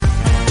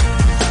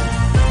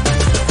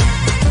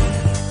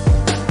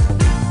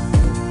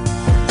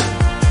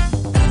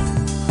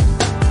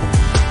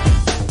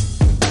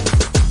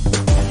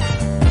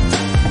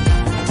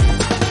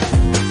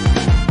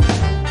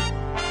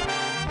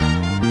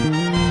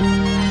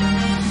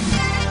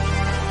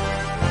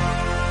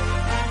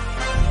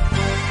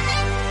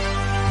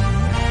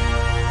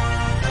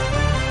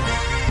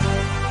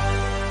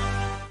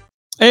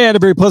And a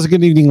very pleasant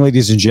good evening,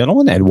 ladies and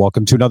gentlemen, and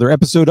welcome to another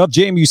episode of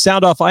JMU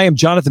Sound Off. I am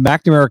Jonathan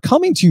McNamara,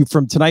 coming to you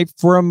from tonight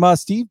from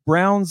Steve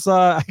Brown's,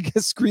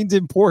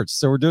 screened-in porch.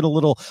 So we're doing a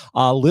little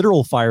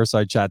literal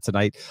fireside chat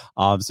tonight.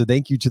 So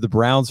thank you to the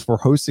Browns for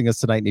hosting us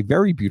tonight in a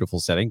very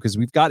beautiful setting, because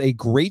we've got a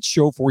great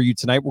show for you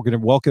tonight. We're going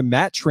to welcome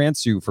Matt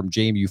Transue from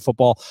JMU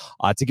Football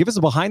to give us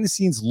a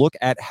behind-the-scenes look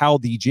at how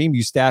the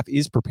JMU staff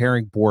is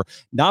preparing for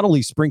not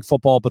only spring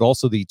football, but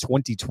also the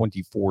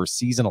 2024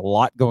 season. A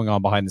lot going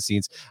on behind the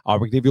scenes. We're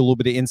going to give you a little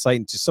bit of insight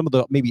into some of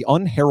the maybe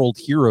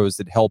unheralded heroes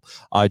that help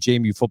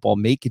JMU football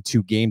make it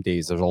to game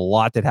days. There's a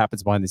lot that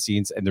happens behind the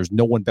scenes, and there's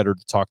no one better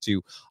to talk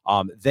to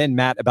than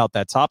Matt about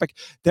that topic.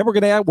 Then we're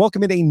going to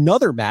welcome in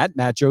another Matt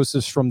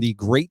Joesph from the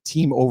great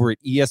team over at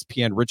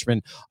ESPN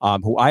Richmond,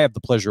 who I have the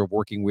pleasure of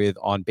working with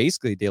on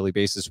basically a daily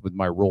basis with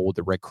my role with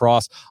the Red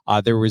Cross.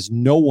 There was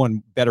no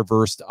one better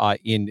versed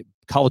in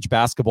college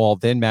basketball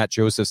than Matt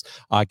Joesph,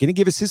 going to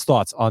give us his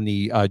thoughts on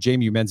the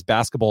JMU men's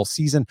basketball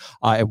season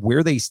and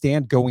where they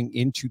stand going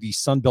into the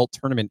Sun Belt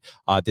tournament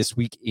this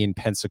week in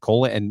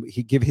Pensacola, and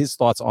he give his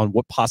thoughts on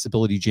what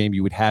possibility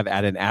JMU would have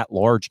at an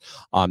at-large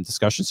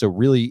discussion. So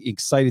really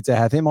excited to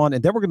have him on.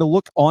 And then we're going to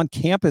look on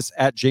campus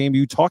at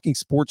JMU, Talking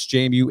Sports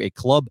JMU, a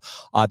club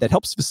that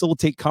helps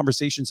facilitate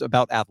conversations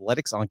about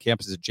athletics on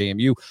campus at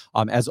JMU.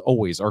 As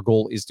always, our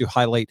goal is to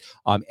highlight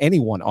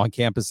anyone on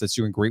campus that's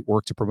doing great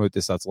work to promote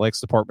this athletics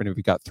department. And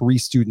we've got 3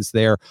 students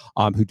there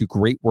who do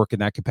great work in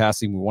that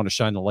capacity. We want to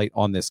shine the light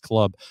on this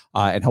club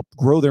and help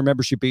grow their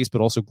membership base, but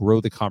also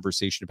grow the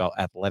conversation about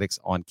athletics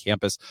on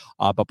campus.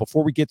 But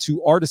before we get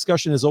to our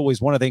discussion, as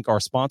always, want to thank our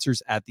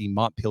sponsors at the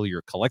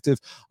Montpelier Collective,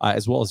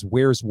 as well as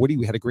Where's Woody.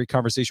 We had a great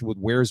conversation with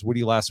Where's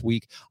Woody last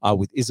week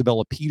with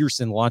Isabella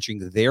Peterson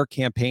launching their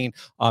campaign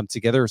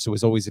together. So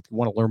as always, if you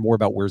want to learn more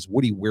about Where's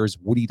Woody,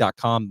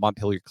 where'swoody.com,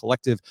 Montpelier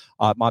Collective,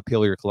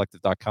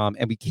 montpeliercollective.com.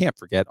 And we can't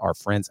forget our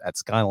friends at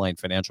Skyline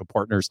Financial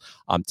Partners.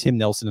 Tim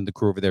Nelson and the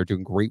crew over there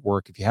doing great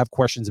work. If you have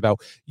questions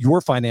about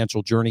your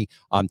financial journey,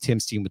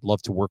 Tim's team would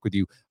love to work with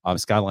you.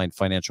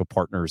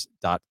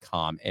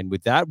 SkylineFinancialPartners.com. And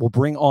with that, we'll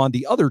bring on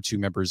the other 2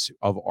 members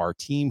of our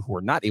team who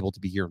are not able to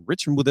be here in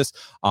Richmond with us,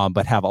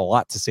 but have a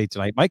lot to say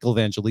tonight. Michael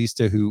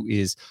Evangelista, who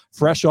is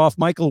fresh off.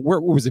 Michael, where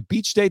was it?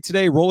 Beach day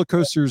today? Roller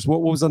coasters?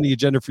 What was on the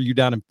agenda for you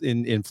down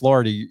in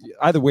Florida?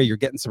 Either way, you're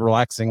getting some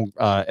relaxing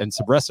and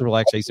some rest and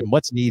relaxation,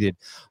 much needed.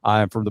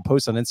 From the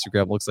post on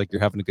Instagram, looks like you're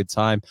having a good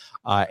time.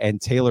 And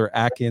Taylor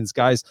Atkins,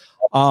 guys,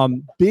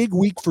 big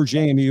week for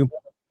JMU.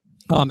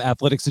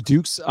 Athletics, the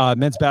Dukes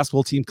men's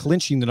basketball team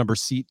clinching the number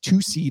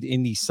 2 seed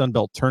in the Sun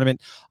Belt tournament,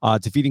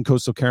 defeating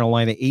Coastal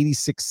Carolina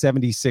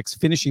 86-76,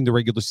 finishing the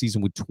regular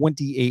season with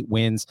 28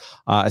 wins,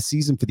 a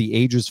season for the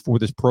ages for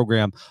this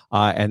program,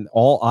 and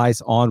all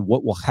eyes on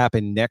what will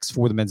happen next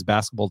for the men's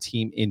basketball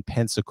team in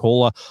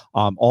Pensacola.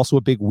 Also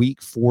a big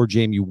week for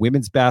JMU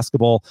women's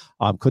basketball,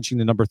 clinching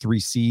the number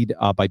 3 seed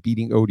by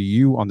beating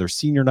ODU on their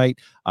senior night,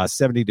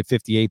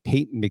 70-58.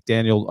 Peyton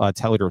McDaniel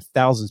tallied her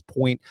 1,000th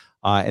point.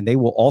 And they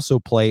will also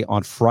play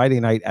on Friday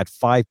night at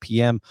 5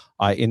 p.m.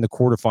 In the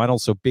quarterfinals.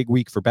 So big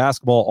week for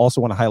basketball.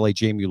 Also want to highlight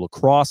JMU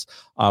lacrosse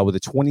with a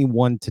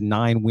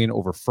 21-9 win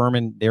over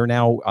Furman. They're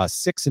now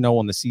 6-0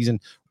 on the season,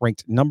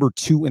 ranked number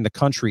 2 in the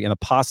country, and a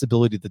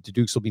possibility that the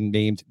Dukes will be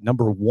named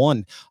number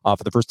 1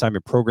 for the first time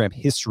in program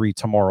history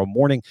tomorrow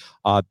morning.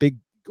 Big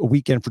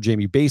weekend for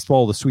JMU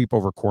baseball, the sweep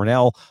over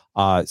Cornell,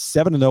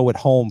 7-0 at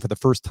home for the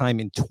first time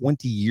in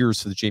 20 years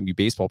for the JMU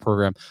baseball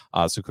program.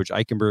 So Coach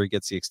Eichenberry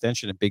gets the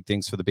extension and big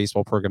things for the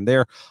baseball program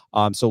there.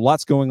 So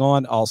lots going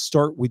on. I'll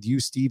start with you,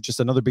 Steve. Just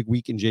another big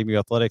week in JMU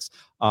athletics.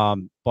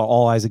 But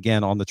all eyes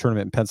again on the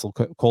tournament in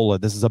Pensacola.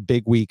 This is a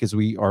big week as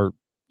we are,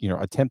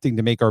 attempting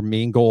to make our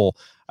main goal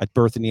at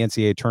berth in the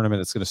NCAA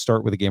tournament. It's going to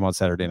start with a game on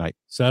Saturday night.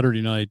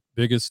 Saturday night,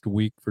 biggest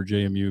week for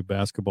JMU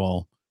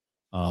basketball.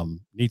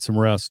 Need some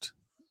rest.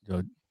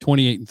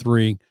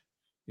 28-3.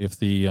 If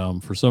the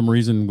for some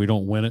reason we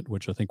don't win it,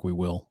 which I think we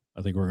will,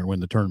 I think we're going to win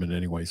the tournament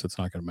anyway, so it's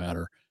not going to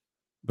matter.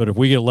 But if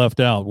we get left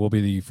out, we'll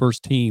be the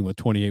first team with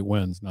 28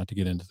 wins not to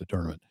get into the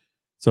tournament.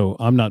 So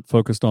I'm not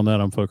focused on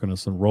that. I'm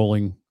focused on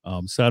rolling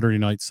Saturday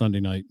night, Sunday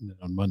night, and then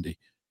on Monday,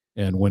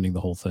 and winning the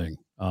whole thing.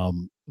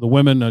 The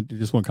women,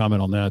 just one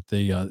comment on that.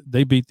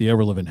 They beat the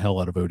ever-living hell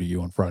out of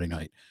ODU on Friday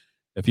night.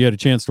 If you had a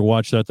chance to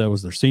watch that, that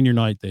was their senior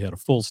night. They had a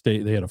full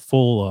state. They had a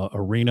full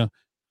arena.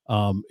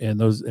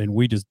 And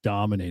we just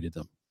dominated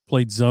them.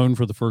 Played zone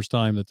for the first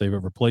time that they've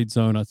ever played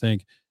zone, I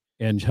think,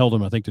 and held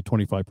them, I think, to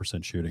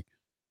 25% shooting.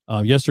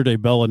 Yesterday,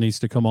 Bella needs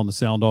to come on the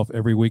Sound Off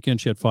every weekend.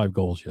 She had 5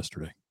 goals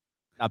yesterday.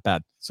 Not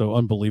bad. So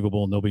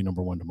unbelievable, and they'll be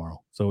number 1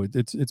 tomorrow. So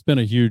it's been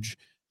a huge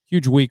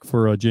week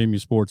for JMU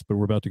sports, but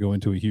we're about to go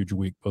into a huge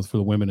week, both for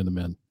the women and the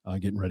men,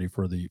 getting ready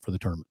for the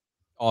tournament.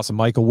 Awesome.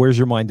 Michael, where's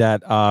your mind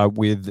at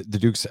with the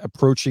Dukes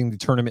approaching the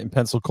tournament in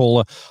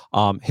Pensacola?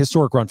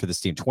 Historic run for this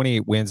team,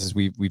 28 wins, as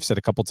we've said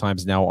a couple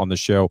times now on the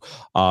show,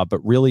 but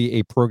really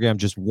a program,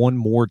 just one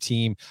more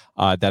team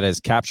that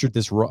has captured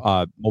this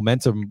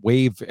momentum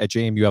wave at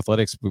JMU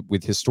Athletics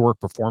with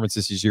historic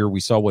performances this year. We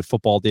saw what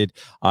football did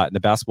in the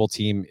basketball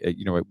team.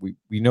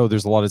 We know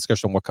there's a lot of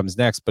discussion on what comes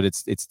next, but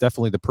it's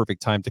definitely the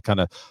perfect time to kind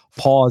of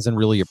pause and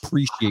really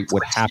appreciate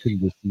what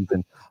happened this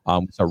season.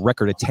 We saw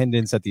record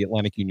attendance at the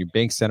Atlantic Union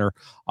Bank Center.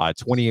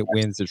 28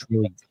 wins. It's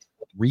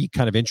really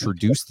kind of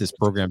introduced this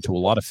program to a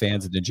lot of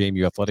fans in the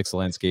JMU athletics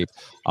landscape,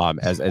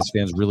 as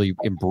fans really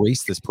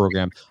embrace this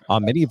program.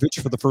 Many of which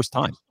for the first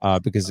time,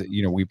 because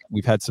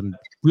we've had some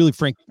really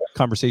frank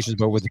conversations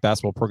about what the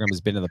basketball program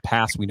has been in the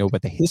past. We know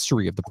about the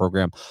history of the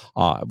program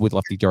with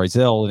Lefty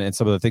Darizell and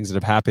some of the things that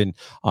have happened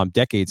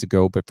decades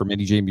ago. But for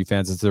many JMU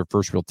fans, it's their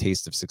first real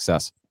taste of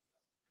success.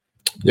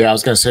 Yeah, I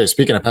was going to say,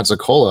 speaking of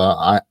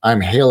Pensacola,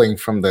 I'm hailing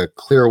from the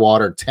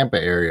Clearwater,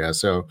 Tampa area.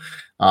 So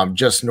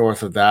just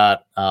north of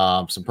that,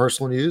 some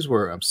personal news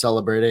where I'm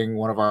celebrating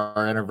one of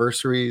our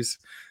anniversaries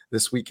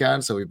this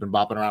weekend. So we've been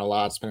bopping around a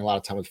lot, spending a lot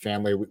of time with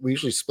family. We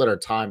usually split our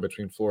time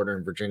between Florida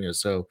and Virginia.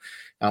 So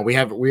we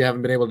haven't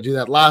been able to do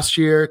that last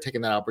year,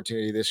 taking that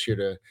opportunity this year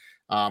to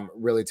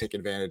really take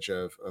advantage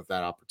of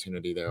that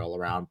opportunity there all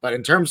around. But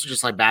in terms of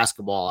just like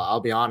basketball,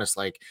 I'll be honest,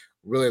 like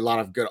really a lot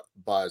of good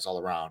buzz all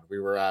around. We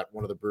were at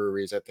one of the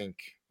breweries, I think,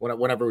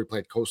 whenever we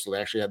played Coastal, they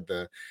actually had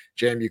the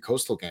JMU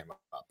Coastal game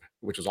up,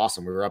 which was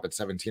awesome. We were up at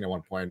 17 at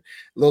one point,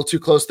 a little too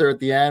close there at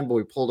the end, but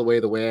we pulled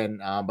away the win.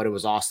 But it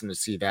was awesome to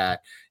see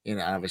that in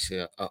obviously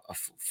a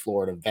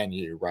Florida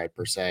venue, right,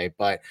 per se,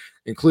 but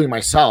including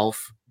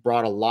myself,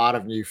 brought a lot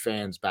of new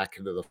fans back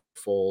into the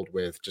fold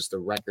with just a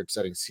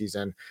record-setting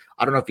season.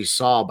 I don't know if you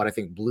saw, but I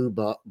think Blue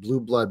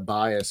Blood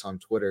Bias on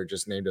Twitter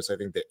just named us, I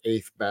think, the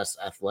 8th best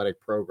athletic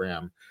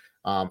program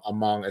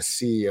among a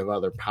sea of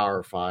other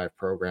Power 5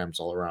 programs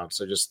all around.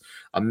 So just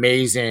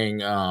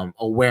amazing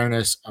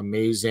awareness,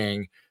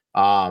 amazing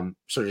sort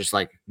of just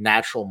like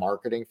natural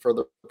marketing for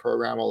the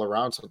program all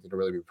around, something to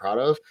really be proud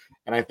of.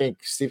 And I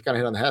think Steve kind of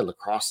hit on the head.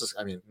 Lacrosse is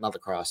going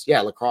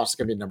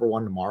to be number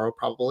 1 tomorrow,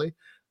 probably.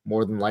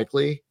 More than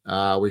likely.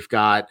 We've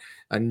got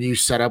a new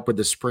setup with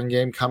the spring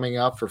game coming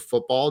up for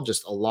football.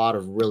 Just a lot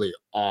of really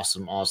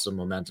awesome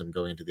momentum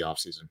going into the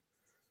offseason.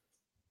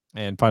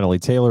 And finally,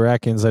 Taylor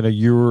Atkins, I know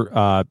you're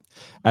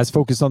as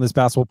focused on this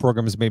basketball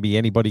program as maybe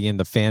anybody in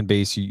the fan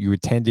base. You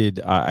attended,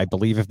 I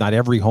believe, if not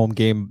every home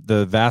game,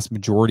 the vast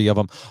majority of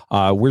them.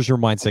 Where's your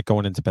mindset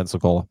going into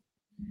Pensacola?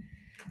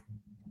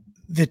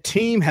 The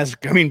team has,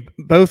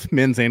 both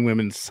men's and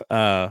women's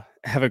have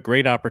a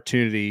great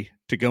opportunity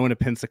to go into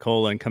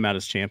Pensacola and come out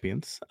as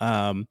champions.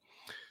 The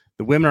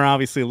women are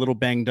obviously a little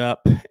banged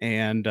up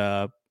and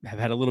have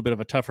had a little bit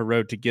of a tougher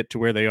road to get to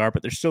where they are,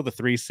 but they're still the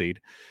 3 seed,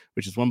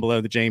 which is one below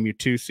the JMU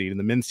 2 seed. And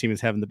the men's team is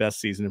having the best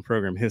season in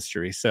program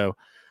history. So,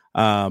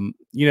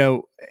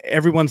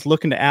 everyone's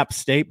looking to App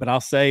State, but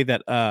I'll say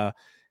that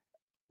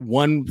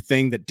one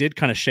thing that did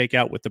kind of shake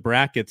out with the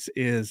brackets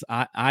is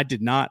I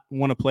did not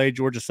want to play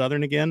Georgia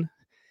Southern again.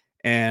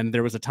 And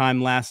there was a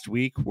time last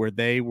week where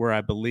they were, I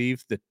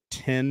believe, the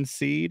 10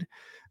 seed.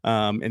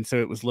 And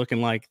so it was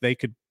looking like they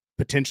could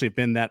potentially have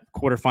been that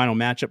quarterfinal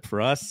matchup for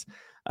us.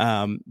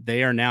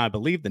 They are now, I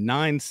believe, the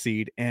 9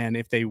 seed. And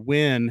if they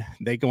win,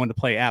 they go into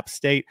play App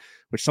State,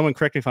 which someone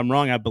correct me if I'm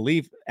wrong. I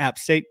believe App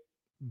State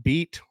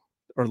beat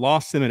or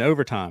lost them in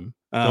overtime.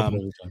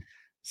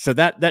 So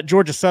that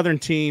Georgia Southern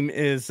team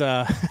is,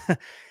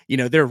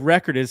 their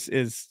record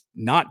is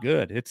not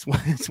good. It's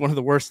one of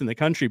the worst in the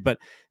country, but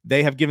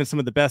they have given some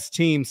of the best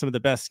teams some of the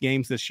best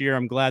games this year.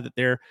 I'm glad that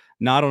they're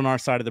not on our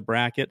side of the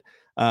bracket.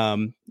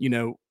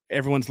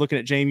 Everyone's looking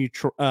at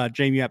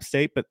JMU App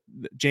State, but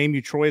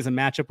JMU Troy is a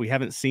matchup we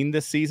haven't seen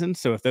this season.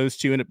 So if those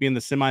two end up being the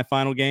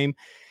semifinal game,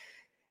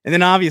 and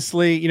then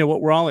obviously,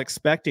 what we're all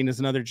expecting is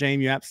another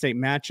JMU App State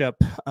matchup.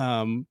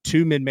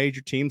 2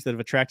 mid-major teams that have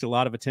attracted a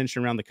lot of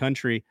attention around the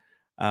country.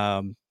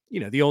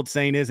 The old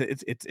saying is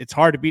it's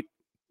hard to beat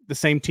the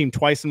same team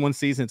twice in one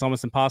season. It's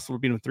almost impossible to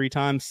beat them 3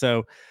 times.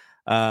 So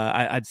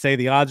I'd say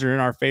the odds are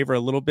in our favor a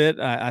little bit.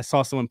 I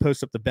saw someone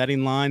post up the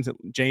betting lines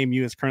that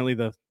JMU is currently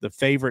the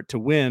favorite to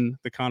win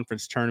the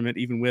conference tournament,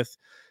 even with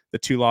the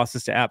 2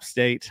 losses to App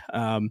State.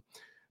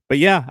 But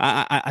yeah,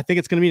 I think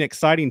it's going to be an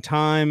exciting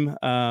time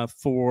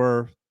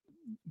for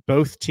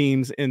both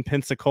teams in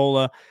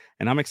Pensacola,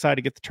 and I'm excited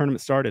to get the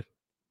tournament started.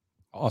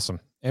 Awesome.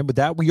 And with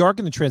that, we are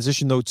going to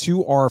transition, though,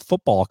 to our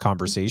football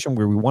conversation,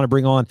 where we want to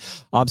bring on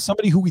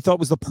somebody who we thought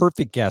was the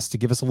perfect guest to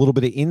give us a little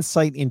bit of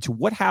insight into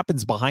what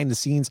happens behind the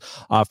scenes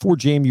for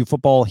JMU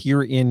football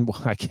here in,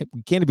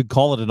 we can't even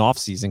call it an off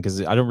season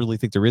because I don't really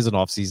think there is an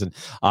off season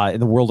in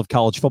the world of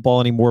college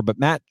football anymore. But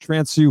Matt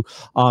Transue,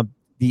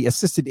 the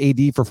assistant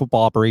AD for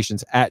football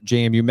operations at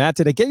JMU. Matt,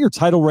 did I get your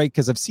title right?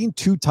 Because I've seen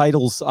 2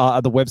 titles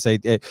on the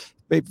website.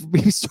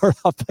 Maybe start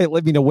off by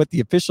letting me know what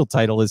the official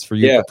title is for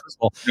you. Yeah. First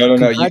of all, no.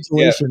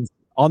 congratulations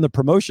on the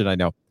promotion. I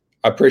know.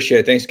 I appreciate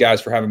it. Thanks, guys,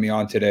 for having me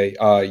on today.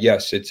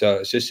 Yes, it's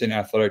Assistant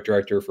Athletic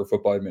Director for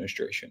Football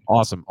Administration.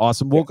 Awesome.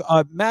 Well,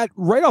 Matt,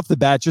 right off the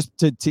bat, just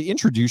to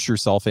introduce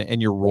yourself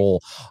and your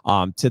role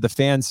to the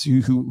fans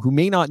who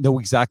may not know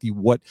exactly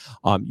what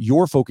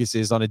your focus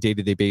is on a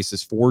day-to-day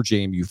basis for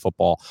JMU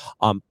football.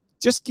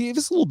 Just give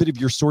us a little bit of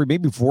your story,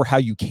 maybe before how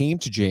you came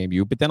to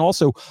JMU, but then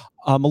also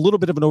a little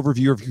bit of an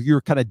overview of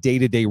your kind of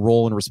day-to-day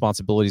role and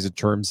responsibilities in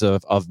terms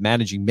of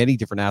managing many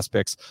different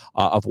aspects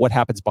of what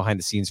happens behind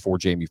the scenes for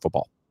JMU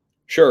football.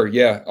 Sure.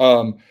 Yeah.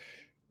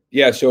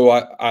 So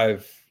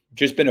I've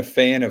just been a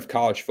fan of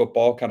college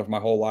football kind of my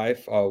whole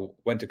life.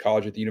 Went to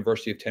college at the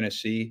University of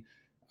Tennessee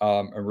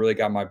and really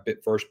got my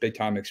first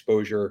big-time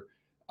exposure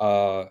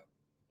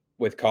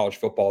with college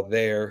football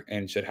there,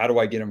 and said, how do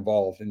I get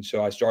involved? And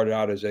so I started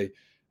out as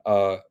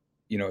a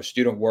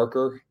student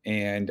worker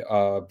and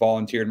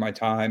volunteered my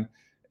time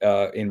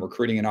in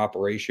recruiting and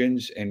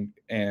operations,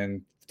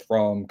 and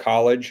from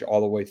college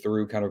all the way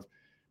through kind of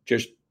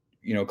just,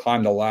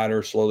 climbed the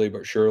ladder slowly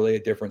but surely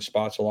at different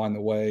spots along the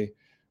way.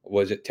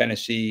 Was at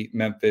Tennessee,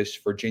 Memphis,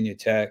 Virginia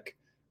Tech,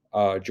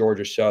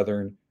 Georgia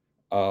Southern,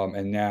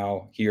 and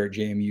now here at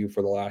JMU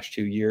for the last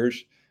 2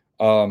 years.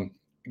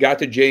 Got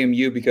to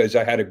JMU because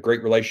I had a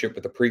great relationship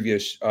with the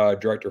previous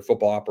director of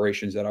football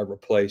operations that I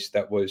replaced.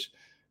 That was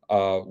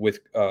with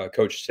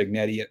Coach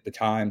Signetti at the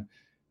time.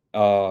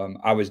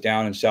 I was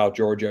down in South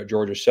Georgia at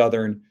Georgia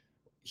Southern.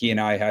 He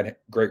and I had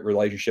great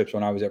relationships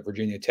when I was at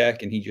Virginia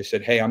Tech, and he just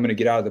said, hey, I'm going to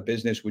get out of the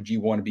business. Would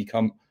you want to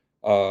come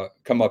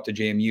up to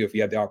JMU if you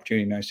had the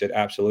opportunity? And I said,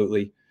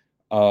 absolutely.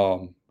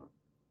 And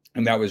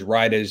that was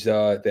right as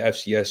the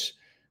FCS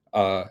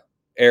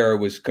era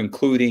was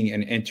concluding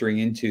and entering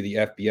into the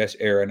FBS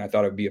era. And I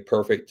thought it would be a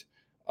perfect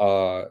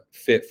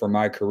fit for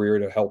my career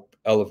to help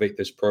elevate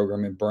this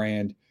program and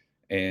brand.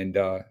 And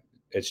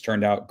it's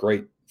turned out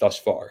great thus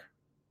far.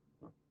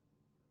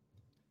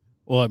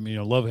 Well, I mean,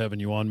 I love having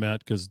you on,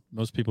 Matt, because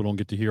most people don't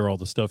get to hear all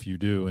the stuff you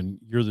do, and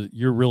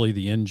you're really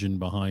the engine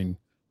behind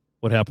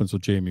what happens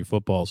with JMU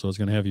football. So I was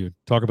going to have you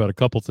talk about a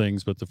couple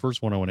things, but the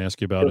first one I want to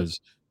ask you about is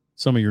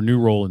some of your new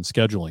role in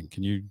scheduling.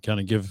 Can you kind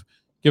of give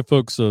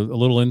folks a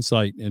little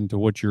insight into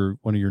what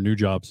one of your new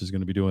jobs is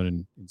going to be doing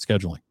in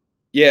scheduling?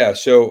 Yeah,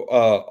 so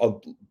a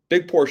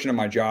big portion of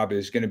my job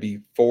is going to be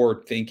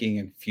forward thinking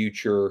and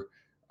future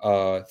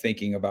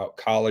thinking about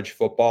college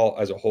football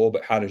as a whole,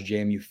 but how does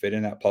JMU fit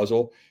in that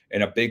puzzle?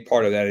 And a big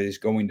part of that is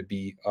going to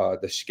be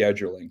the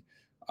scheduling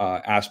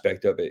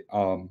aspect of it.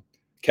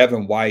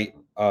 Kevin White,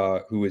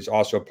 who is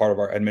also a part of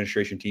our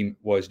administration team,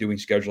 was doing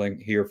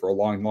scheduling here for a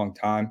long, long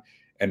time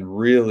and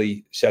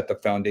really set the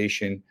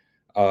foundation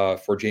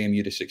for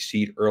JMU to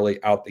succeed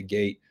early out the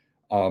gate.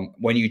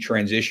 When you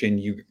transition,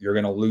 you're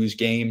going to lose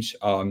games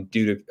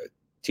due to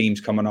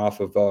teams coming off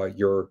of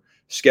your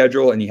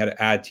schedule, and you had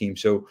to add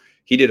teams. So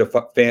he did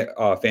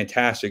a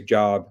fantastic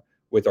job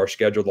with our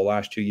schedule the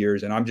last 2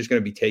 years, and I'm just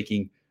going to be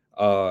taking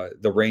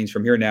the reins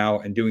from here now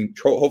and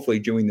hopefully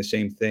doing the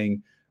same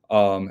thing,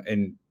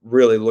 and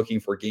really looking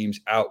for games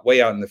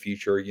way out in the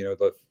future.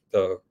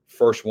 The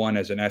first one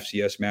as an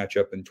FCS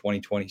matchup in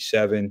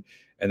 2027,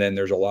 and then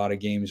there's a lot of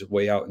games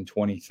way out in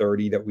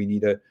 2030 that we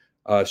need to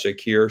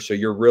secure. So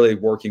you're really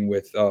working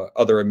with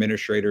other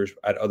administrators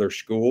at other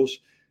schools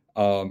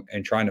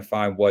and trying to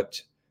find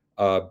what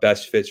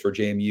best fits for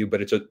JMU.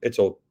 But it's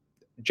a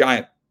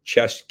giant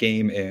chess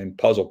game and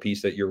puzzle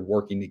piece that you're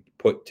working to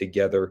put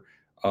together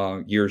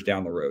years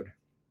down the road.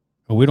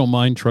 Well, we don't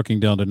mind trucking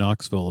down to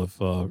Knoxville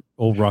if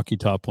old Rocky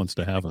Top wants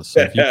to have us.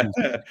 So if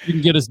you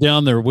can get us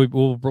down there,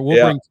 we'll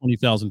bring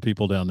 20,000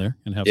 people down there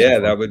and have. Yeah,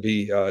 that would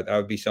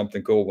be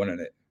something cool,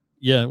 wouldn't it?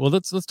 Yeah. Well,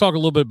 let's talk a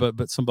little bit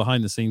about some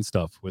behind the scenes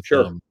stuff with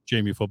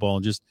JMU football,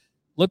 and just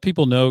let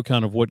people know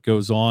kind of what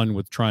goes on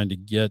with trying to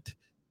get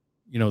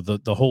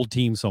the whole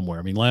team somewhere.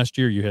 I mean, last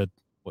year you had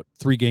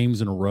 3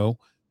 games in a row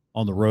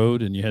on the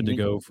road, and you had to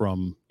go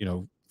from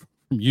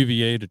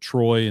UVA to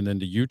Troy and then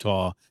to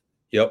Utah.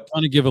 Yep.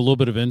 Trying to give a little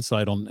bit of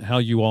insight on how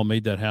you all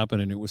made that happen,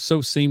 and it was so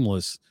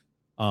seamless.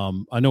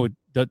 I know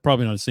that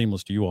probably not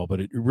seamless to you all, but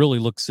it really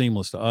looks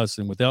seamless to us.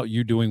 And without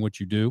you doing what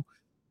you do,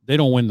 they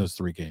don't win those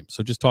 3 games.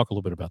 So just talk a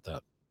little bit about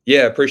that.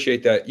 Yeah,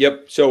 appreciate that.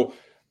 Yep. So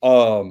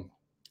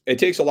it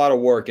takes a lot of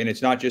work, and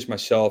it's not just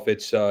myself.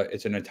 It's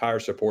an entire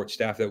support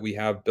staff that we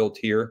have built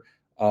here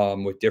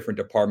with different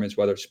departments,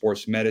 whether it's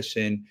sports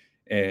medicine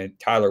and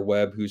Tyler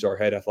Webb, who's our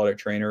head athletic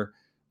trainer.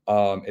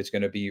 It's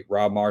going to be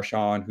Rob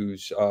Marchand,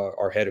 who's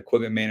our head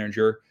equipment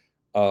manager,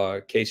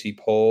 Casey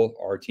Pohl,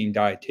 our team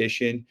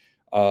dietitian.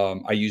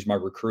 I use my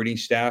recruiting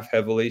staff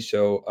heavily.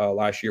 So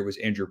last year was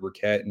Andrew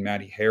Burkett and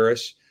Maddie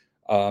Harris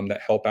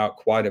that help out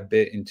quite a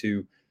bit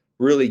into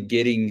really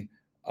getting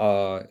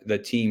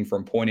the team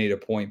from point A to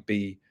point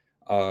B.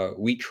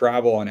 We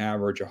travel on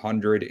average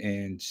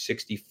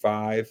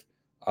 165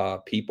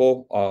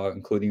 people,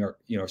 including our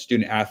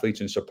student athletes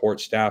and support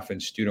staff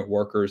and student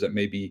workers that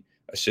may be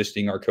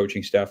assisting our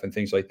coaching staff and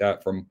things like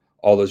that from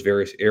all those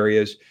various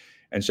areas.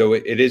 And so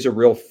it is a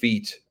real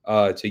feat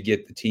to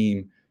get the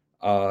team,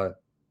 to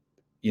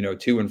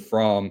and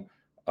from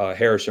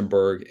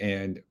Harrisonburg.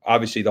 And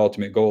obviously the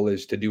ultimate goal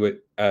is to do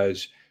it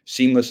as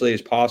seamlessly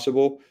as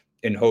possible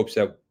in hopes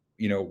that,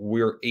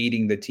 we're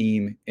aiding the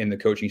team and the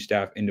coaching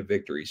staff into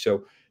victory.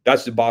 So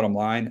that's the bottom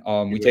line.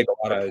 We take a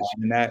lot of pride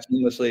in that,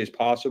 seamlessly as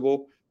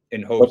possible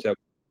in hopes that,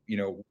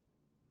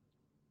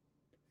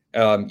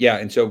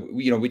 and so,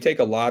 we take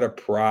a lot of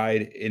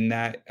pride in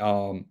that.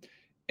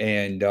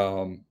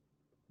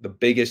 The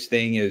biggest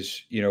thing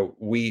is,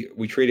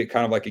 we treat it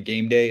kind of like a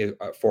game day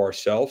for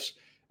ourselves.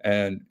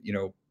 And,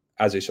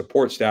 as a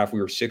support staff, we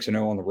were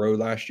 6-0 on the road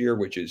last year,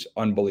 which is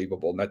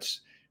unbelievable. And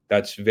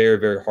that's very,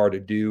 very hard to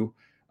do.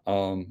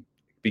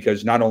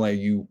 Because not only are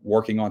you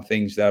working on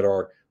things that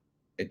are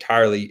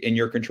entirely in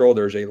your control,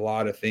 there's a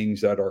lot of things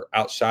that are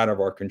outside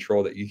of our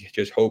control that you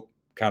just hope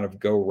kind of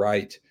go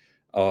right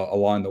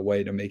along the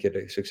way to make it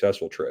a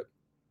successful trip.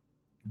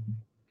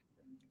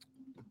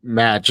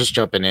 Matt, just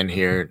jumping in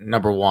here.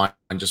 Number one,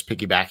 just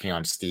piggybacking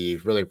on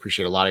Steve, really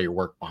appreciate a lot of your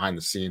work behind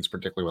the scenes,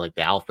 particularly with like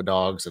the Alpha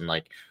Dogs, and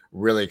like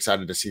really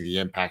excited to see the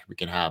impact we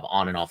can have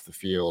on and off the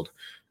field.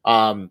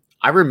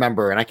 I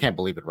remember, and I can't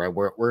believe it, right?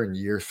 We're in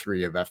year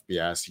 3 of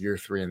FBS, year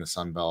 3 in the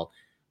Sun Belt.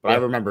 But I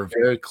remember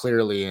very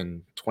clearly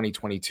in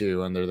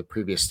 2022, under the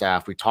previous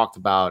staff, we talked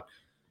about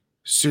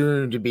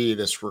soon to be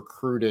this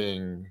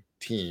recruiting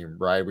team,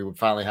 right? We would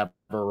finally have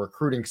a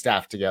recruiting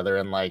staff together,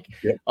 and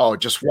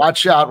just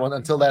watch out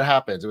until that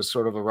happens. It was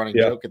sort of a running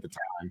joke at the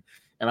time.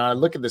 And I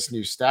look at this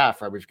new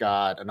staff, right? We've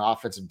got an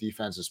offensive,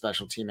 defensive,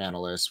 special team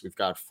analyst. We've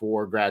got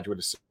 4 graduate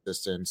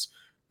assistants.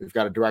 We've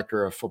got a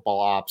director of football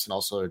ops and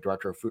also a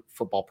director of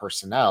football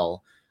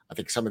personnel. I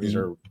think some of these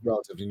are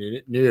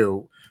relatively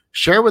new.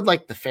 Share with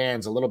the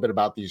fans a little bit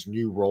about these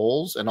new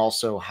roles, and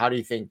also how do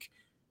you think,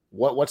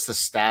 what's the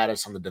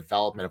status on the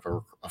development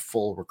of a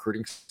full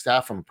recruiting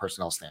staff from a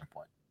personnel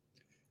standpoint?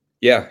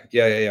 Yeah.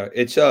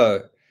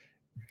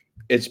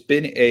 It's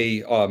been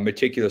a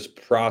meticulous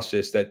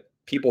process that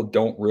people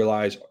don't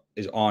realize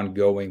is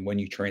ongoing when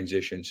you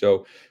transition.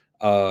 So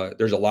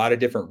there's a lot of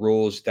different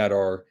rules that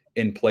are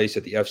in place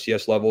at the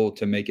FCS level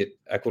to make it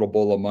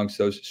equitable amongst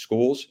those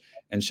schools.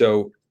 And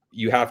so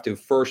you have to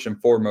first and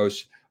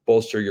foremost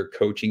bolster your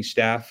coaching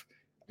staff.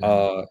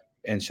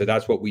 And so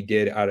that's what we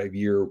did out of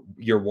year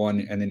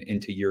 1 and then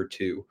into year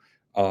 2.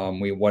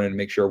 We wanted to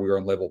make sure we were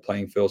on level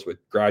playing fields with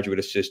graduate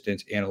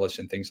assistants, analysts,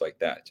 and things like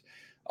that.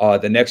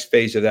 The next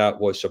phase of that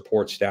was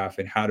support staff,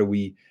 and how do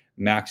we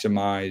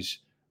maximize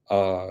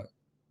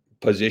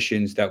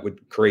positions that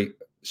would create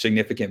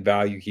significant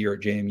value here at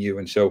JMU.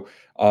 And so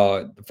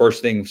the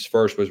first things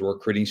first was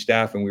recruiting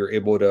staff, and we were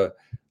able to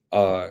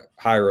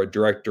hire a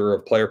director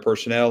of player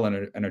personnel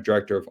and a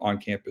director of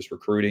on-campus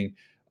recruiting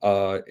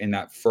in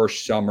that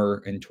first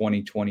summer in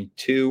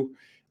 2022.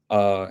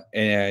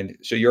 And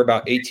so you're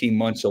about 18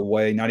 months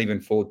away, not even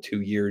full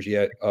 2 years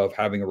yet, of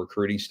having a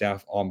recruiting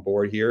staff on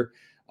board here.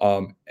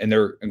 And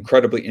they're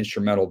incredibly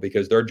instrumental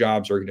because their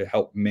jobs are going to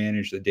help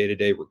manage the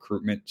day-to-day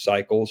recruitment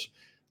cycles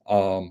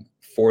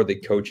for the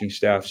coaching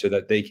staff so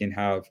that they can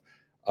have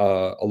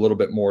a little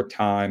bit more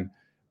time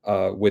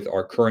with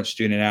our current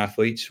student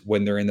athletes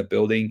when they're in the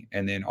building,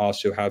 and then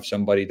also have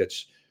somebody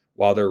that's,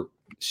 while they're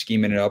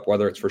scheming it up,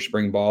 whether it's for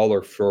spring ball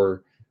or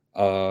for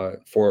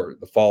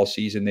the fall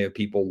season, they have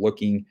people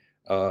looking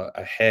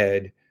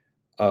ahead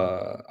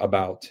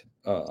about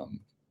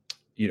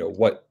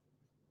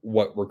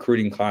what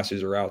recruiting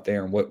classes are out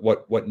there and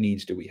what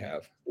needs do we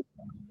have.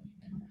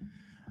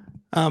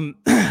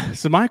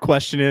 So my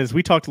question is,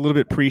 we talked a little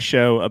bit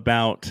pre-show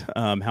about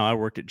how I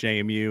worked at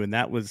JMU, and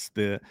that was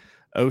the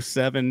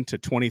 2007 to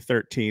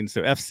 2013.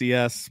 So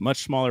FCS,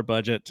 much smaller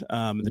budget.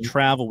 The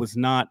travel was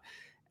not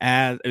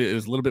it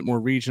was a little bit more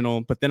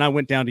regional, but then I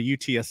went down to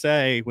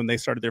UTSA when they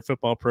started their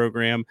football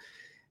program,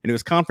 and it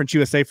was Conference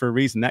USA for a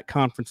reason. That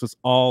conference was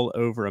all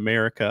over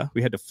America.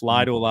 We had to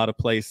fly to a lot of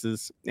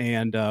places.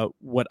 And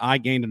what I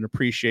gained an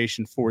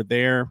appreciation for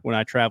there when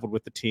I traveled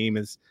with the team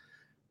is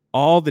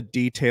all the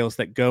details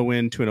that go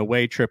into an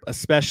away trip,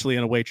 especially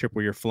an away trip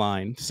where you're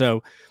flying. So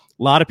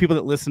a lot of people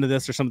that listen to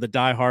this are some of the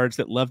diehards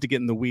that love to get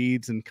in the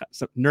weeds and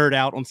nerd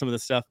out on some of the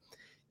stuff.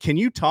 Can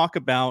you talk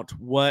about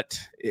what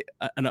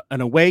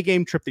an away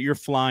game trip that you're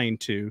flying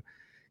to,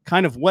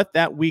 kind of what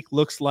that week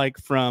looks like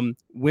from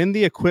when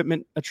the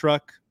equipment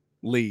truck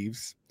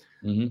leaves,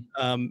 when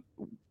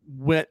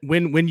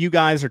you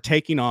guys are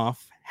taking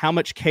off, how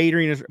much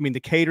catering the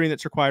catering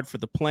that's required for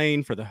the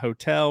plane, for the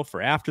hotel,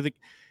 for after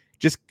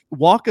just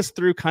walk us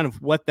through kind of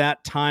what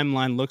that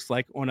timeline looks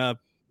like on a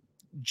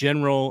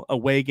general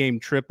away game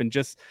trip, and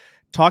just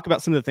talk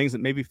about some of the things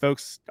that maybe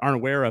folks aren't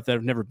aware of that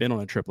have never been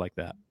on a trip like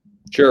that.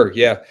 Sure.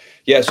 Yeah.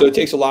 So it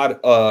takes a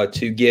lot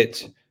to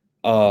get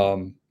a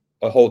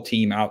whole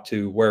team out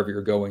to wherever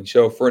you're going.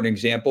 So for an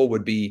example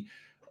would be,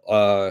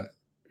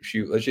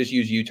 let's just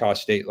use Utah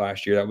State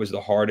last year. That was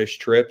the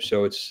hardest trip.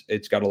 So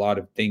it's got a lot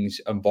of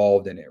things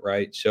involved in it.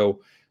 Right.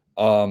 So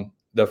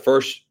the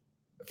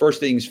first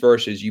things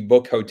first is you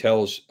book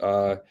hotels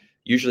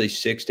usually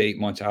 6 to 8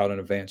 months out in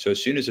advance. So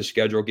as soon as the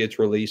schedule gets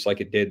released,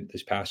 like it did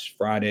this past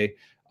Friday,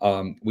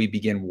 we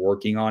begin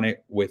working on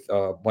it with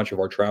a bunch of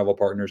our travel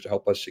partners to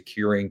help us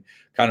securing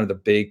kind of the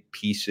big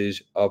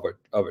pieces of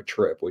a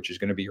trip, which is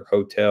going to be your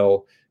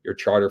hotel, your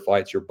charter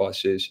flights, your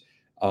buses,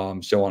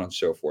 so on and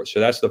so forth. So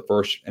that's the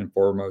first and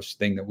foremost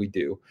thing that we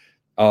do.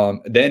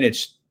 Then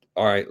it's,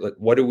 all right,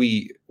 what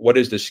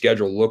does the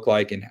schedule look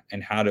like,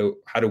 and how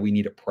do we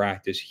need to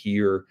practice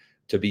here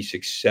to be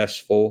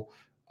successful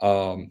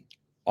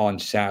on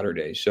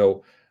Saturday?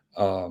 So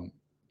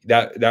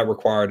that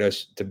required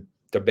us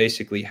to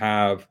basically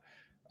have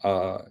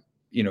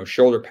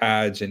shoulder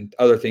pads and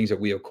other things that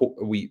we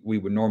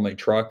would normally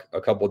truck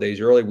a couple of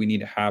days early. We need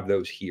to have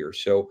those here.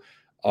 So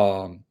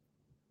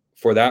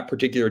for that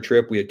particular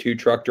trip, we had 2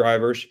 truck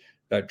drivers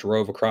that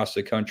drove across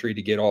the country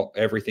to get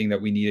everything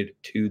that we needed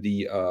to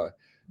the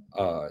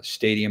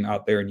stadium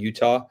out there in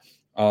Utah.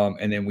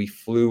 And then we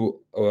flew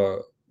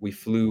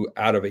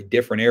out of a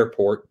different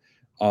airport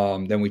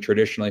than we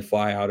traditionally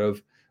fly out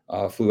of.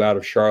 Flew out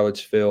of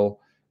Charlottesville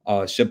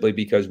simply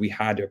because we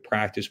had to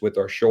practice with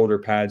our shoulder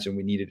pads, and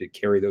we needed to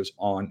carry those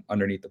on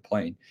underneath the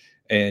plane.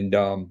 And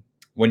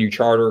when you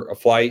charter a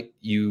flight,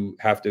 you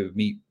have to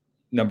meet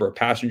number of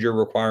passenger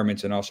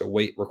requirements and also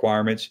weight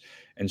requirements.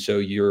 And so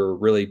you're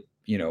really,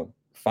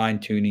 fine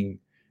tuning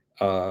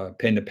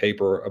pen to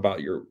paper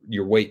about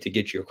your weight to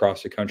get you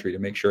across the country to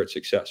make sure it's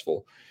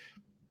successful.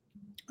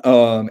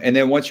 And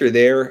then once you're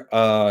there,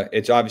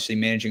 it's obviously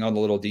managing all the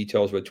little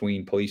details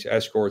between police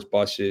escorts,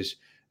 buses,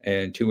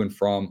 and to and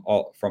from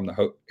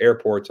the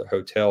airport to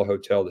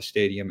hotel, the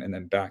stadium, and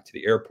then back to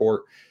the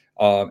airport.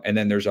 And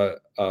then there's a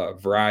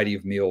variety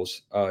of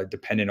meals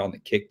dependent on the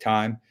kick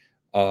time.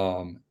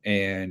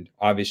 And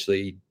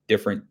obviously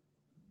different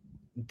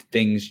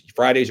things.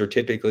 Fridays are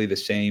typically the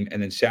same,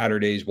 and then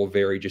Saturdays will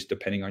vary just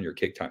depending on your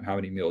kick time, how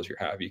many meals you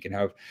have. You can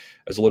have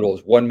as little as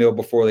 1 meal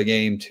before the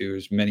game to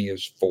as many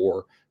as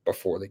 4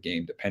 before the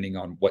game, depending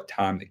on what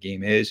time the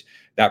game is.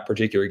 That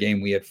particular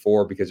game, we had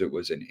 4 because it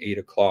was an 8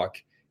 o'clock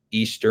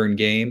Eastern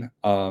game.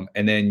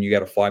 And then you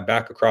got to fly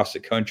back across the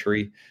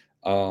country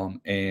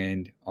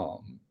and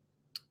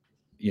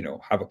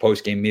have a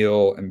post-game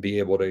meal and be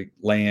able to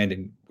land.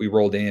 And we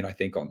rolled in, I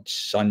think, on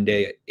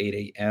Sunday at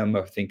 8 a.m.,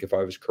 I think, if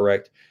I was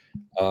correct,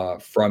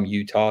 from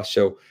Utah.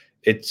 So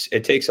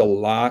it takes a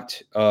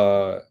lot,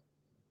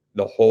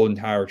 the whole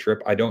entire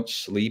trip. I don't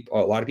sleep. A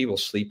lot of people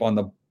sleep on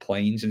the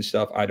planes and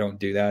stuff. I don't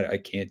do that. I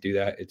can't do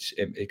that.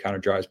 It kind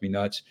of drives me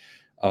nuts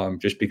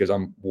just because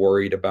I'm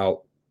worried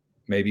about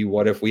maybe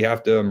what if we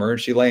have to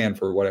emergency land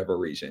for whatever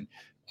reason.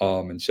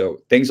 And so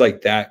things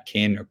like that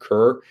can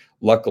occur.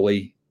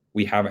 Luckily,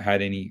 we haven't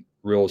had any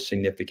real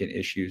significant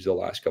issues the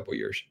last couple of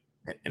years.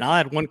 And I'll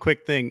add one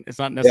quick thing. It's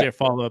not necessarily a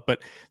follow-up, but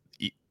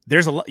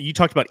there's a lot. You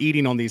talked about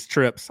eating on these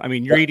trips. I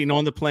mean, you're eating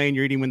on the plane,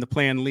 you're eating when the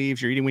plane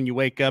leaves, you're eating when you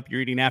wake up, you're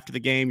eating after the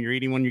game, you're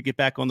eating when you get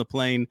back on the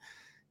plane.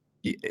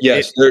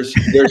 Yes, there's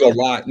a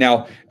lot.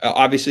 Now,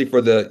 obviously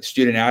for the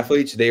student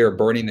athletes, they are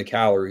burning the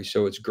calories,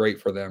 so it's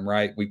great for them,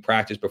 right? We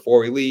practice before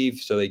we leave,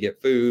 so they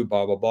get food,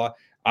 blah, blah, blah.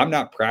 I'm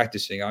not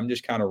practicing. I'm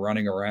just kind of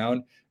running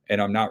around,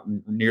 and I'm not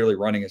nearly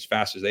running as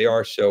fast as they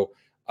are. So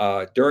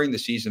during the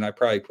season, I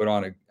probably put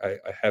on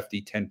a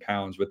hefty 10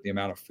 pounds with the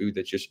amount of food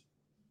that's just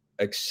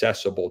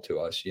accessible to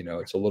us.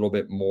 It's a little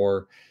bit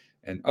more,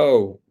 and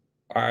all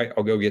right,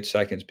 I'll go get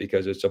seconds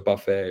because it's a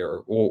buffet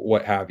or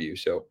what have you.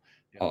 So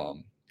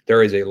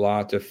there is a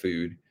lot of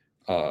food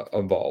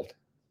involved.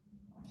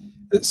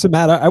 So,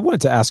 Matt, I wanted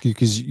to ask you,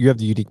 because you have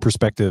the unique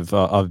perspective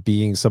of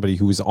being somebody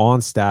who was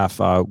on staff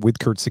with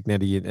Curt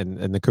Cignetti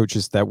and the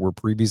coaches that were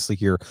previously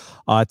here,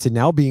 to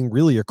now being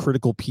really a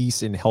critical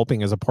piece in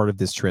helping as a part of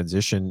this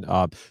transition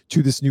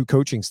to this new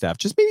coaching staff.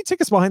 Just maybe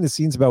take us behind the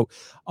scenes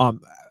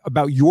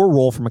about your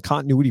role from a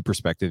continuity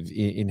perspective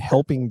in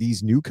helping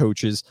these new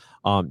coaches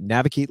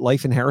navigate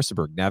life in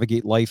Harrisonburg,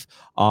 navigate life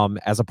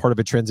as a part of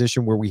a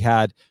transition where we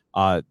had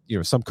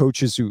some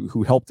coaches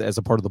who helped as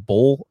a part of the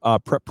bowl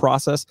prep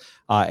process,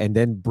 and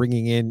then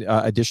bringing in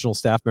additional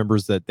staff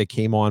members that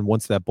came on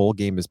once that bowl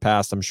game is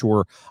passed. I'm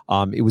sure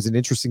it was an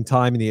interesting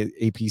time in the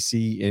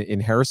APC in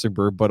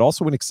Harrisonburg, but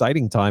also an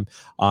exciting time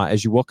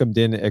as you welcomed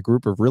in a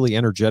group of really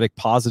energetic,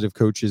 positive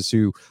coaches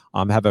who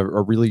have a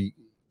really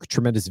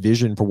tremendous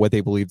vision for what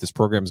they believe this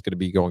program is going to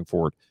be going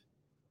forward.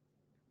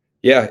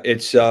 Yeah,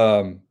 it's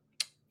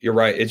you're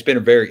right. It's been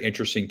a very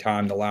interesting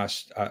time the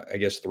last,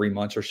 3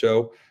 months or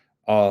so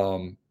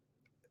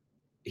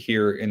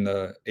here in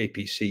the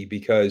APC,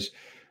 because,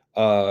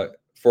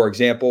 for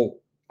example,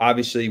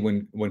 obviously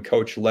when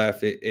Coach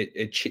left,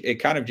 it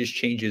kind of just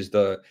changes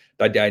the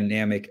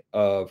dynamic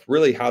of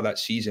really how that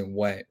season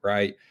went.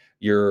 Right,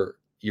 you're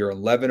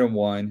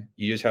 11-1.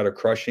 You just had a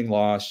crushing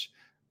loss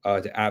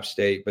to App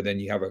State, but then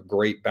you have a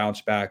great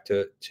bounce back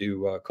to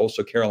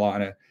Coastal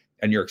Carolina,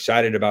 and you're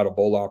excited about a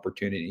bowl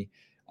opportunity.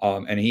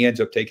 And he ends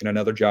up taking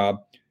another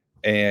job.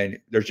 And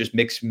there's just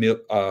mixed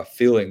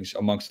feelings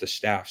amongst the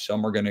staff.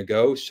 Some are going to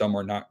go. Some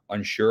are not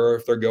unsure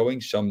if they're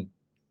going. Some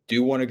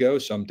do want to go.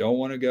 Some don't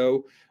want to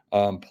go.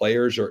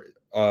 Players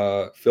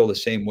feel the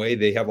same way.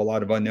 They have a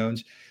lot of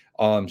unknowns.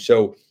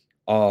 So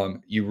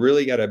you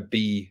really got to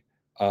be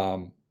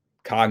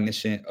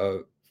cognizant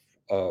of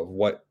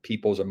what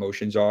people's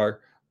emotions are,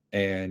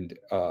 and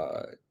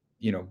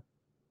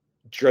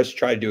just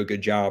try to do a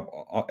good job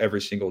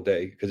every single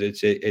day, because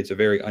it's a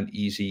very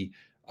uneasy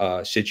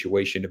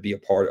situation to be a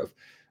part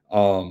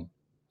of.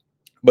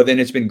 But then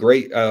it's been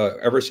great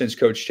ever since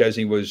Coach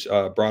Chesney was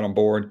brought on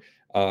board.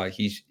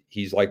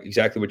 He's like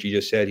exactly what you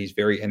just said. He's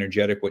very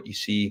energetic. What you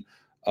see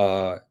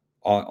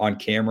on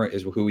camera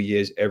is who he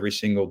is every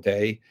single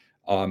day,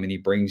 and he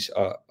brings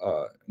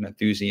an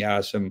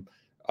enthusiasm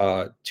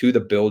to the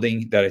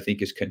building that I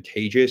think is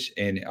contagious,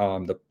 and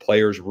the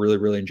players really,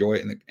 really enjoy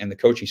it, and the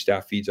coaching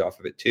staff feeds off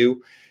of it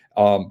too,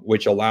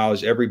 which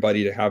allows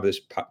everybody to have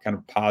this kind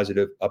of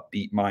positive,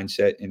 upbeat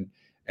mindset.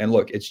 And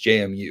look, it's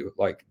JMU.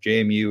 Like,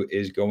 JMU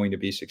is going to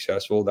be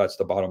successful. That's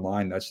the bottom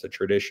line. That's the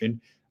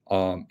tradition.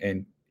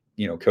 And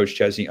Coach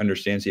Chesney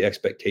understands the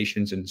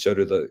expectations, and so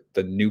do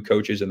the new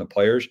coaches and the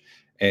players.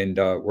 And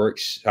we're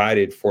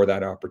excited for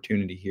that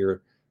opportunity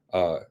here,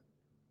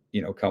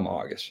 come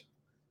August.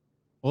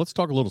 Well, let's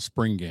talk a little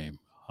spring game.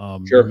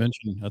 Sure. You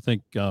mentioned, I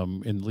think, at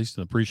least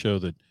in the pre-show,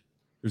 that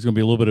there's going to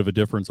be a little bit of a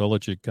difference. I'll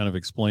let you kind of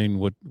explain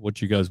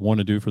what you guys want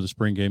to do for the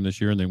spring game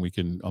this year, and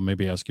then I'll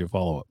maybe ask you a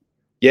follow-up.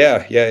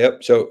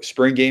 Yep. So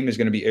spring game is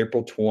going to be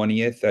April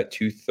 20th at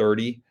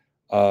 2:30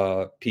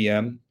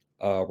 p.m.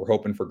 We're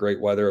hoping for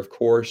great weather, of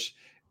course.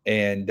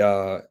 And,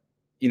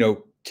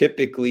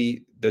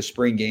 typically the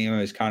spring game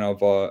is kind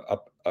of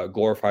a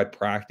glorified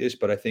practice,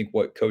 but I think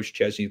what Coach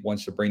Chesney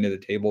wants to bring to the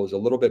table is a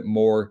little bit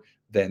more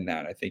than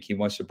that. I think he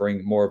wants to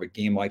bring more of a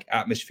game-like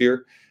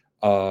atmosphere.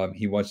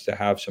 He wants to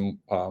have some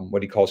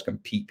what he calls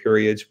compete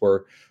periods,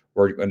 where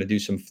we're going to do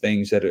some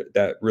things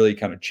that really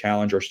kind of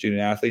challenge our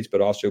student athletes,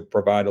 but also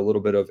provide a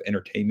little bit of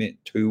entertainment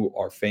to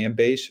our fan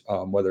base,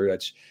 whether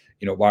that's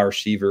wide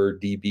receiver,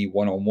 DB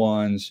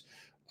one-on-ones,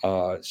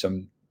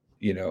 some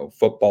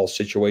football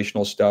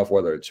situational stuff,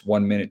 whether it's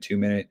 1 minute, 2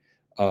 minute,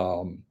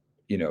 going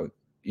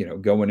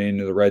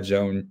into the red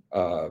zone,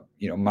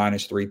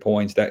 minus 3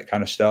 points, that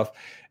kind of stuff.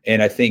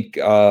 And I think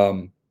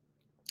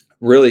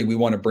really we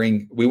want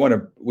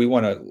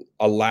to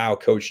allow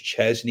Coach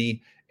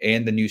Chesney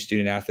and the new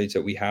student athletes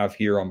that we have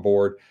here on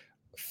board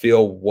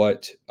feel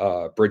what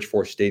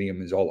Bridgeforth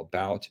Stadium is all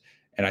about.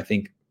 And I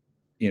think,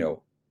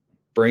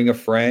 bring a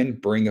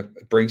friend,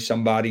 bring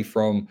somebody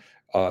from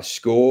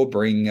school,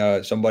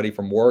 bring somebody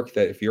from work,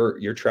 that if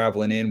you're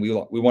traveling in, we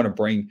want to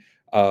bring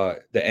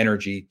the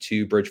energy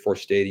to Bridgeforth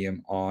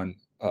Stadium on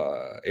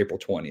April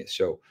 20th.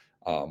 So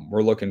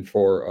we're looking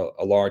for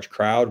a large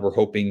crowd. We're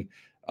hoping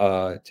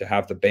to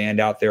have the band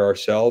out there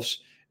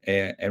ourselves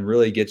and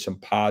really get some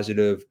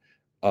positive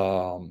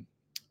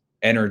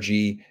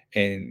energy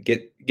and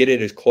get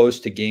it as close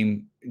to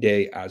game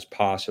day as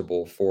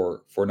possible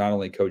for not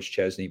only Coach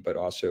Chesney, but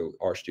also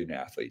our student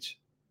athletes.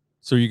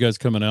 So you guys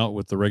coming out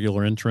with the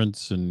regular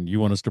entrance, and you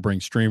want us to bring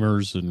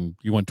streamers, and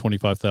you want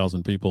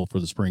 25,000 people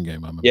for the spring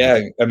game?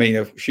 Yeah, I mean,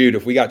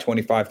 if we got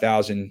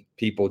 25,000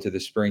 people to the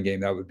spring game,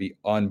 that would be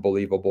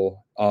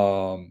unbelievable.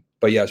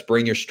 But yes,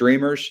 bring your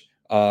streamers.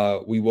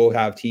 We will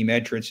have team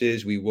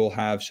entrances. We will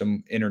have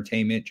some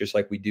entertainment, just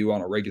like we do on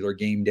a regular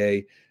game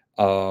day.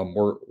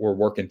 We're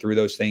working through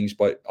those things,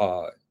 but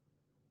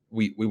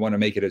we want to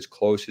make it as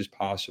close as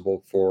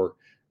possible for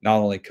not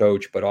only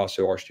Coach, but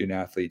also our student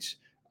athletes,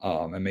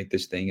 and make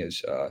this thing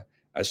as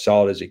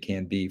solid as it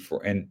can be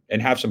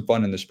and have some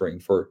fun in the spring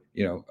for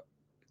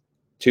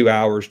 2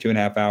 hours,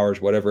 2.5 hours,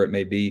 whatever it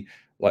may be.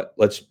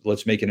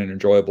 Let's make it an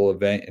enjoyable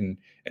event and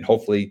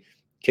hopefully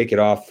kick it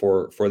off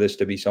for this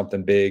to be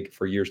something big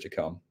for years to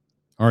come.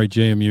 All right,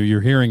 JMU,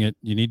 you're hearing it.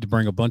 You need to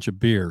bring a bunch of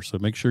beer, so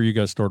make sure you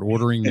guys start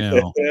ordering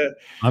now.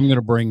 I'm going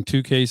to bring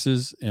 2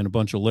 cases and a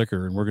bunch of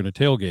liquor, and we're going to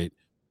tailgate.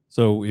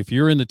 So if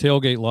you're in the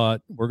tailgate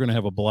lot, we're going to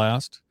have a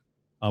blast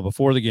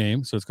before the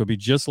game. So it's going to be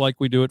just like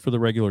we do it for the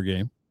regular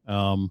game.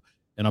 And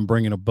I'm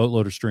bringing a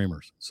boatload of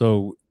streamers.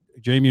 So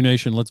JMU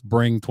Nation, let's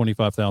bring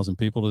 25,000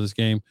 people to this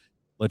game.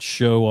 Let's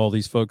show all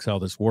these folks how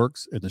this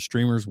works, and the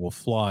streamers will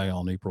fly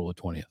on April the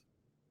 20th.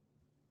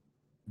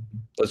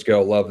 Let's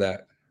go. Love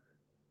that.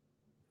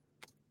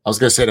 I was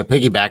going to say, to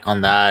piggyback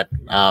on that,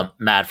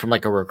 Matt, from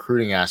like a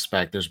recruiting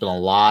aspect, there's been a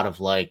lot of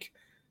like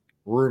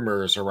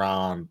rumors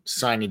around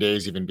signing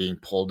days even being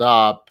pulled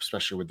up,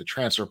 especially with the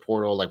transfer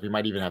portal. Like, we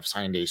might even have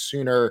signing days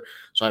sooner.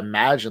 So I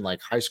imagine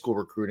like high school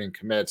recruiting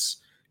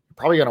commits, you're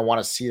probably going to want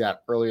to see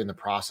that earlier in the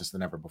process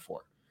than ever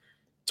before.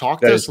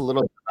 Talk to us a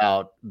little bit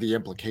about the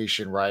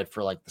implication, right,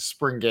 for like the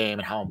spring game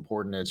and how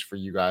important it is for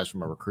you guys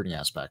from a recruiting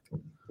aspect.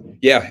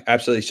 Yeah,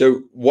 absolutely.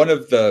 So one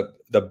of the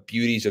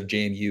beauties of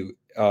JMU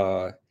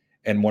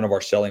and one of our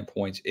selling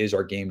points is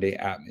our game day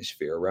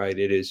atmosphere, right?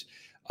 It is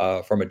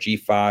from a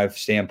G5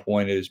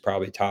 standpoint, it is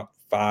probably top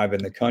 5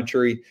 in the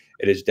country.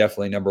 It is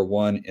definitely number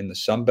 1 in the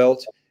Sun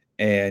Belt.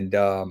 And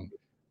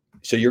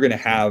so you're going to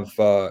have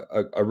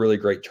a really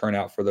great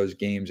turnout for those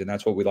games, and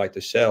that's what we like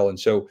to sell. And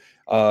so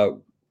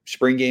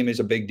spring game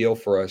is a big deal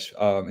for us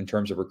in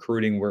terms of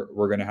recruiting. We're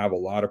going to have a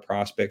lot of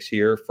prospects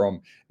here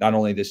from not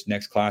only this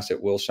next class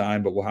that we'll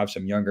sign, but we'll have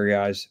some younger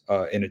guys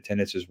in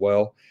attendance as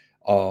well.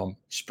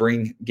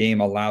 Spring game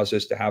allows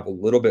us to have a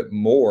little bit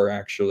more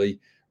actually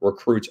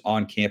recruits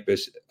on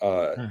campus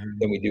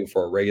than we do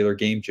for a regular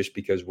game, just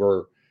because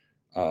we're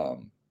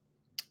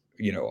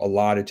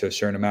allotted to a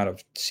certain amount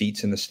of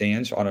seats in the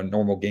stands on a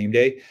normal game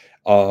day.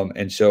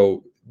 And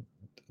so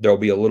there'll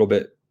be a little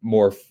bit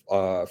more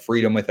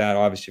freedom with that,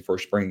 obviously, for a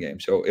spring game.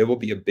 So it will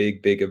be a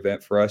big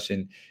event for us,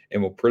 and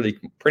we'll pretty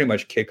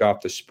much kick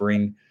off the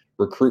spring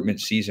recruitment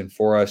season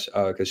for us,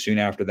 because soon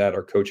after that,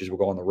 our coaches will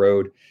go on the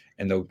road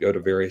and they'll go to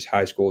various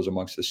high schools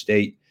amongst the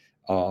state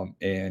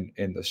and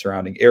in the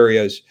surrounding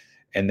areas.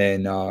 And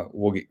then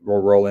we'll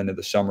roll into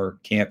the summer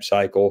camp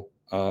cycle,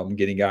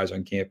 getting guys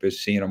on campus,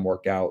 seeing them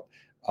work out,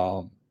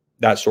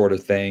 that sort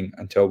of thing,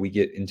 until we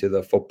get into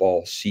the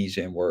football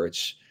season where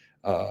it's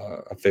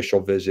official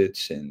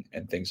visits and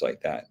things like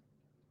that.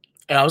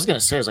 And I was gonna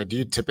say, do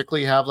you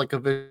typically have like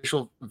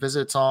official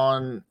visits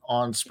on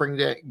spring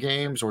day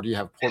games, or do you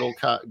have portal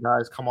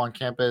guys come on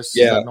campus?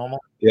 Yeah. Is that normal?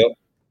 Yep.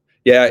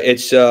 Yeah,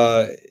 it's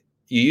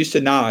you used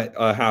to not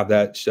have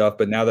that stuff,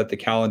 but now that the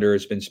calendar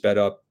has been sped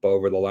up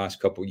over the last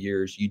couple of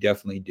years, you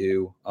definitely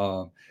do.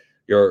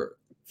 Your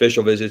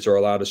official visits are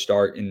allowed to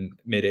start in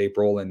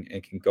mid-April and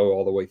can go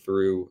all the way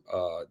through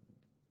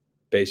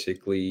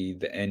basically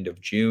the end of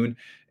June.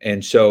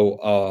 And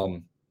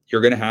so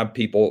you're going to have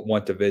people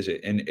want to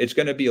visit, and it's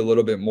going to be a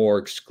little bit more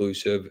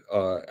exclusive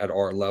at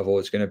our level.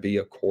 It's going to be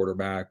a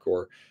quarterback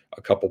or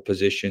a couple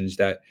positions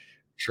that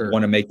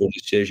want to make a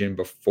decision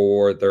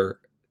before their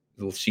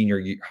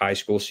senior high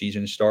school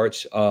season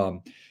starts.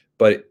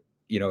 But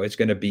it's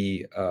going to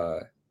be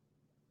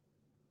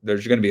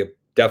there's going to be a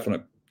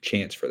definite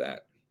chance for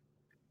that.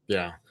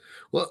 Yeah.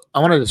 Well, I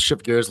wanted to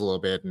shift gears a little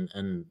bit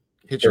and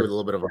hit you with a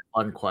little bit of a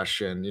fun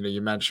question.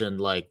 You mentioned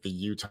like the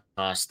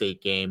Utah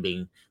State game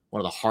being one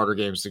of the harder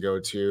games to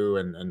go to,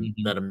 and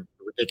that a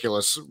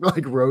ridiculous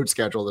like road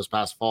schedule this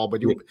past fall.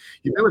 But you've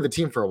been with the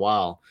team for a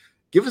while.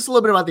 Give us a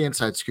little bit about the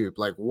inside scoop.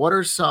 Like, what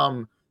are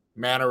some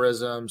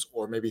mannerisms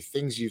or maybe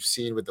things you've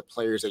seen with the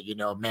players that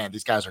man,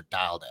 these guys are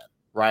dialed in,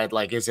 right?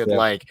 Like, is it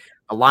like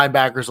the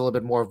linebackers a little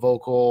bit more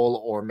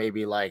vocal, or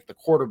maybe like the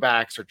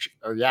quarterbacks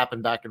are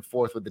yapping back and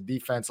forth with the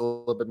defense a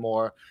little bit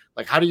more?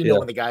 Like, how do you know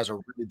when the guys are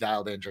really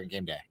dialed in during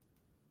game day?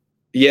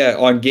 Yeah,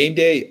 on game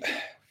day,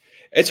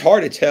 it's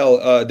hard to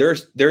tell. There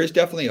is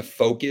definitely a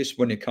focus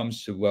when it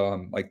comes to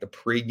like the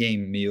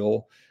pregame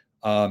meal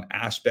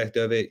aspect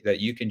of it, that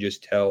you can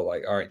just tell,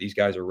 like, all right, these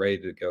guys are ready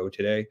to go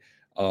today,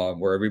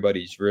 where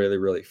everybody's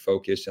really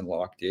focused and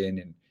locked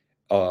in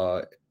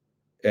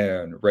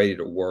and ready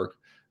to work.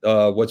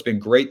 What's been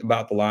great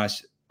about the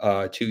last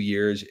 2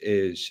 years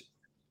is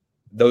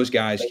those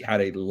guys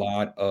had a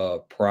lot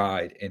of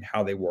pride in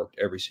how they worked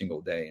every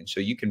single day. And so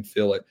you can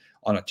feel it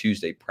on a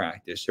Tuesday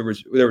practice. There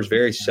was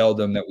very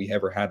seldom that we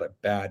ever had a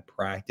bad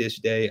practice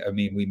day. I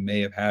mean, we may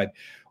have had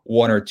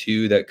one or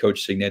two that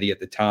Coach Signetti at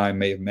the time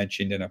may have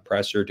mentioned in a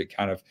presser to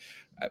kind of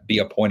be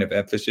a point of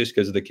emphasis,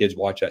 because the kids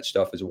watch that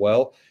stuff as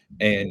well.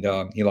 And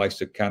he likes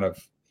to kind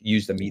of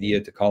use the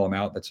media to call them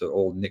out. That's an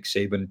old Nick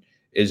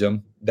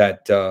Saban-ism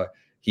that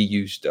he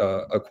used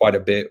quite a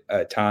bit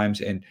at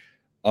times. And,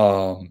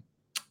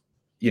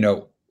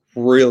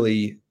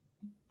 really,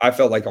 I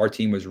felt like our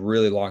team was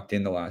really locked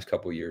in the last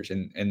couple of years,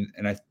 and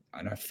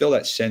I feel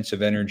that sense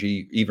of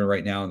energy even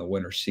right now in the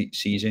winter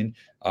season.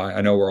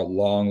 I know we're a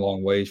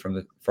long ways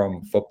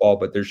from football,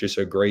 but there's just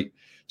a great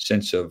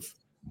sense of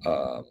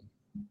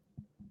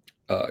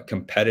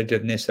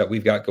competitiveness that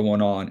we've got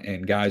going on,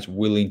 and guys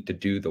willing to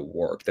do the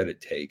work that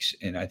it takes.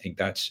 And I think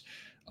that's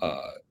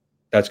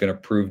going to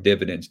prove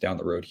dividends down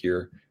the road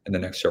here in the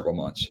next several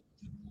months.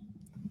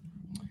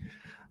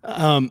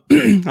 I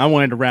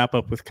wanted to wrap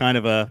up with kind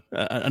of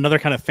another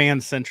kind of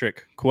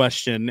fan-centric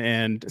question,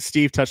 and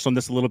Steve touched on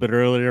this a little bit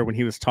earlier when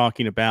he was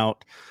talking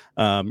about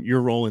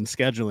your role in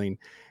scheduling.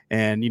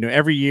 And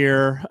every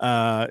year,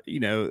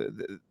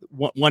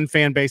 one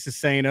fan base is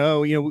saying,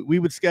 "Oh, we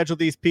would schedule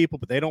these people,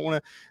 but they don't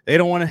want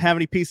to have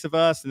any piece of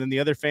us." And then the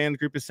other fan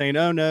group is saying,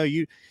 "Oh no,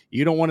 you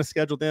don't want to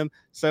schedule them."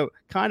 So,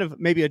 kind of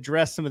maybe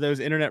address some of those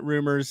internet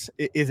rumors.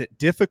 Is it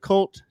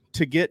difficult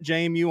to get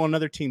JMU on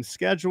another team's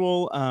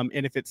schedule?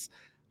 And if it's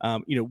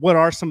what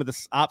are some of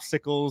the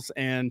obstacles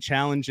and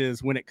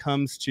challenges when it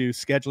comes to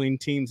scheduling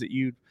teams that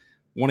you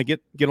want to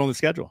get on the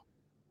schedule?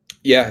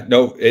 Yeah,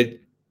 no,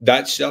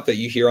 that stuff that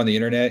you hear on the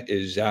internet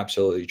is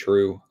absolutely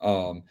true.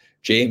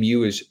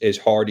 JMU is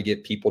hard to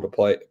get people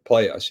to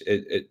play us.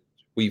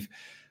 We've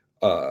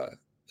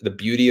the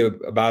beauty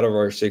about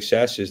our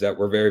success is that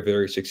we're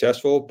very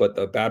successful, but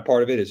the bad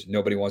part of it is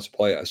nobody wants to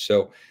play us.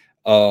 So,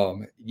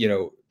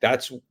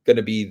 that's going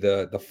to be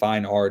the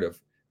fine art of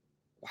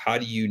how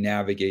do you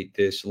navigate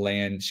this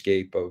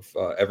landscape of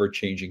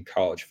ever-changing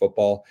college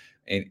football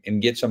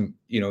and get some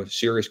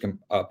serious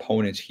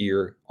opponents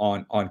here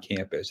on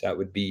campus.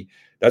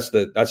 That's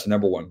the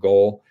number one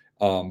goal.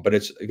 But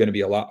it's going to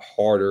be a lot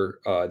harder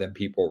than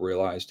people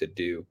realize to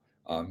do,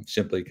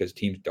 simply because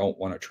teams don't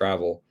want to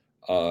travel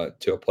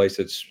to a place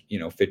that's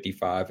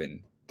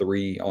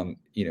 55-3 on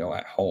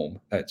at home.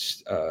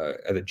 That's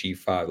at a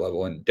G5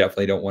 level, and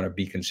definitely don't want to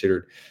be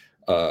considered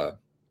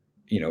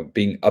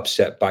being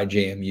upset by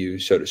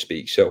JMU, so to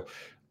speak. So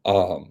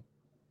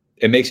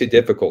it makes it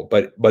difficult,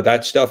 but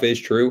that stuff is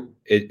true.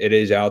 It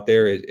is out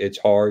there. It's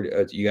hard.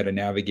 You got to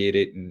navigate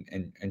it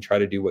and try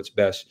to do what's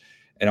best.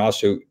 And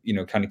also,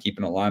 kind of keep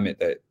an alignment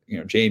that,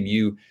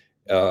 JMU,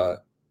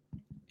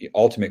 the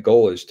ultimate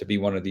goal is to be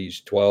one of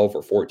these 12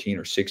 or 14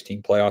 or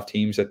 16 playoff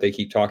teams that they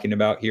keep talking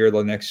about here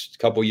the next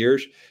couple of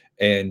years.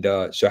 And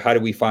so how do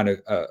we find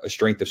a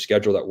strength of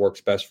schedule that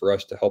works best for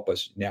us to help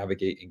us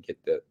navigate and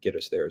get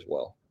us there as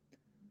well?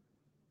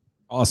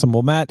 Awesome.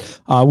 Well, Matt,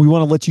 we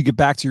want to let you get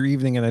back to your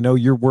evening, and I know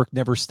your work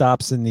never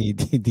stops in the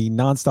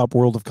nonstop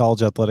world of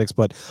college athletics.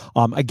 But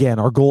again,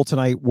 our goal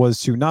tonight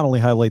was to not only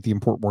highlight the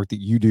important work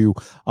that you do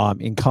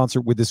in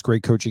concert with this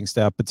great coaching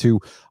staff, but to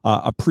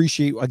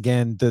appreciate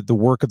again the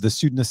work of the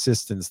student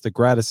assistants, the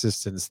grad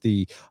assistants,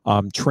 the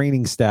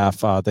training staff,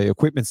 the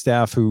equipment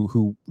staff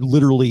who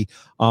literally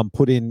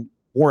put in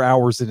more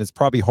hours, and it's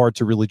probably hard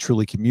to really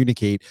truly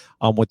communicate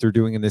what they're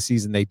doing in this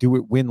season. They do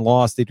it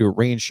win-loss, they do it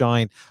rain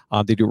shine,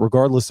 they do it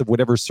regardless of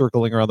whatever's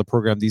circling around the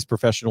program. These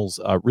professionals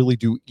really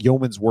do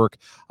yeoman's work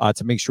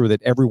to make sure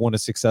that everyone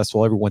is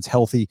successful, everyone's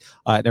healthy,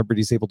 and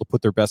everybody's able to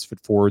put their best foot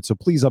forward. So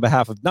please, on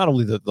behalf of not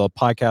only the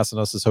podcast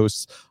and us as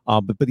hosts,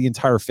 but the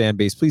entire fan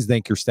base, please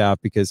thank your staff,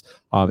 because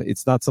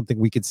it's not something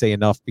we can say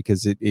enough,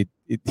 because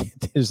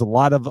there's a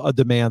lot of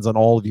demands on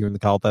all of you in the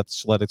college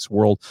athletics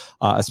world,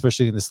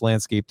 especially in this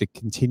landscape that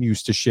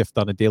continues to shift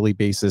on a daily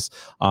basis.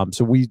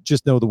 So we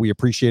just know that we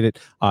appreciate it.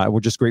 We're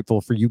just grateful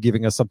for you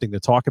giving us something to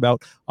talk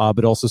about,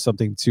 but also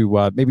something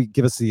to maybe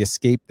give us the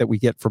escape that we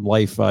get from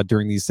life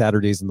during these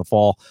Saturdays in the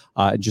fall,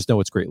 and just know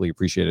it's greatly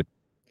appreciated.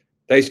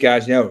 Thanks,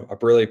 guys. No, I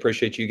really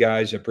appreciate you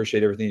guys. I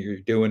appreciate everything you're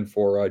doing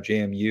for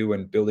JMU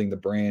and building the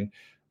brand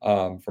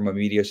from a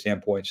media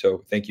standpoint.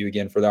 So thank you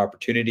again for the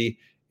opportunity,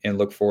 and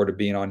look forward to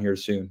being on here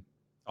soon.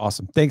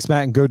 Awesome. Thanks,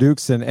 Matt, and go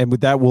Dukes. And with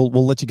that, we'll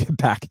let you get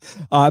back.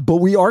 But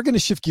we are going to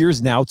shift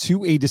gears now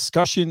to a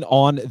discussion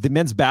on the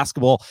men's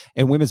basketball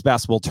and women's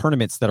basketball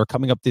tournaments that are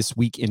coming up this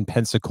week in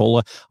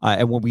Pensacola.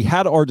 And when we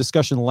had our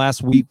discussion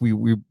last week, we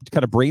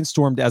kind of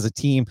brainstormed as a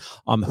team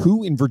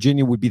who in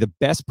Virginia would be the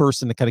best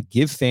person to kind of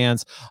give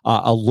fans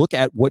a look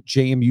at what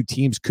JMU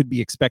teams could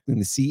be expecting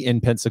to see in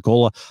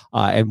Pensacola.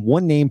 And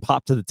one name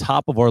popped to the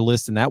top of our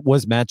list, and that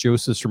was Matt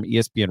Joesph from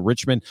ESPN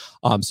Richmond.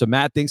 So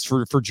Matt, thanks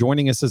for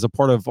joining us as a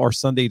part of our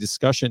Sunday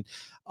discussion.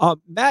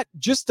 Matt,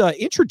 just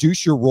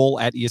introduce your role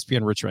at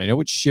ESPN Richmond. I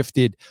know it's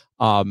shifted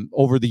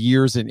over the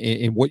years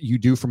in what you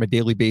do from a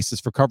daily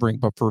basis for covering,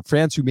 but for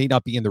fans who may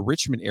not be in the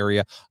Richmond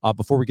area,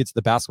 before we get to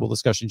the basketball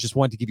discussion, just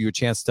wanted to give you a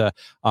chance to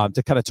kind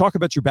of talk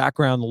about your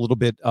background, a little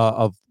bit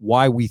of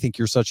why we think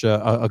you're such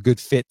a good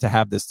fit to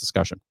have this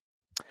discussion.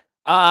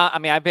 I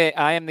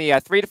am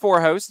the 3 to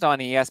 4 host on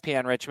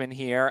ESPN Richmond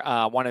here,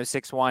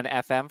 106.1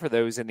 FM for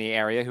those in the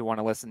area who want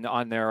to listen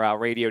on their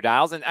radio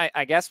dials. And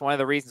I guess one of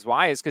the reasons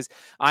why is because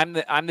I'm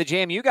the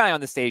JMU guy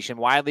on the station,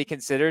 widely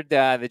considered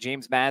the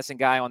James Madison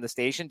guy on the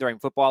station. During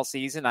football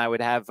season, I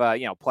would have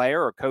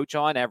player or coach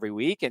on every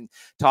week and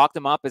talk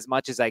them up as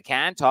much as I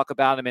can, talk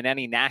about them in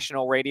any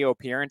national radio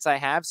appearance I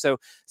have. So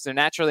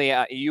naturally,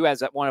 you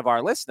as one of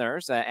our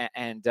listeners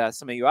and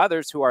some of you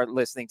others who are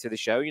listening to the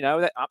show, you know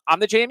that I'm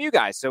the JMU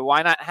guy. So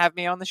why not have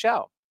me on the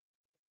show?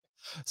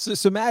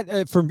 So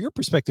Matt, from your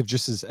perspective,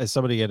 just as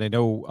somebody, and I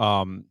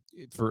know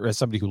as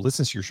somebody who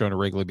listens to your show on a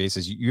regular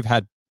basis, you've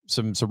had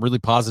some really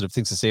positive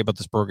things to say about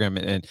this program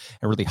and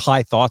really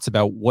high thoughts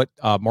about what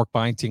Mark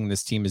Byington and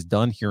this team has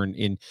done here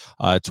in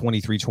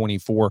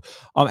 23-24.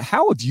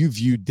 How have you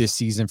viewed this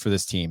season for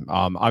this team?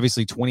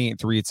 Obviously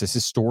 28-3, it's a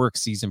historic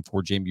season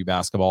for JMU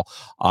basketball,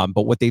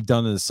 but what they've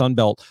done in the Sun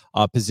Belt,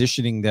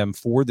 positioning them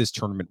for this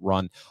tournament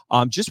run,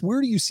 just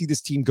where do you see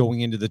this team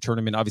going into the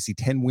tournament? Obviously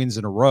 10 wins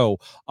in a row,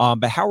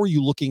 but how are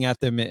you looking at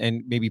them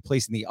and maybe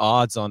placing the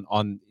odds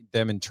on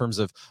them in terms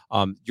of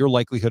your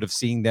likelihood of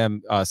seeing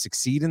them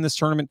succeed in this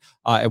tournament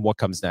and what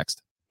comes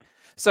next?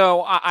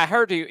 So I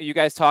heard you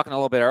guys talking a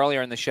little bit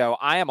earlier in the show.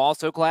 I am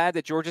also glad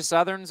that Georgia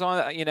Southern's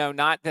on,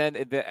 not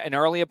an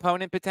early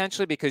opponent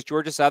potentially, because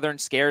Georgia Southern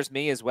scares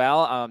me as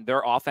well.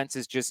 Their offense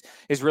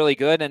is really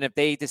good, and if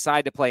they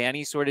decide to play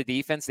any sort of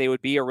defense, they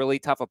would be a really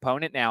tough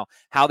opponent. Now,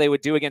 how they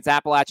would do against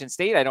Appalachian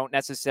State, I don't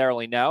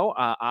necessarily know.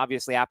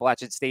 Obviously,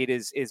 Appalachian State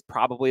is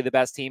probably the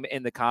best team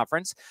in the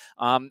conference.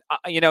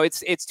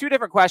 It's two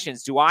different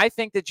questions. Do I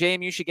think that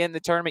JMU should get in the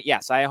tournament?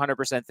 Yes, I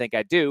 100% think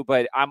I do,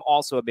 but I'm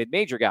also a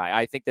mid-major guy.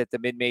 I think that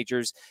the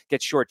mid-majors get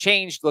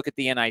shortchanged. Look at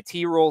the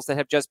NIT rules that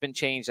have just been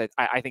changed.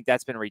 I think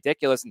that's been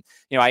ridiculous. And,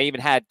 I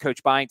even had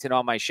Coach Byington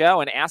on my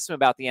show and asked him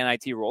about the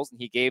NIT rules, and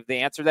he gave the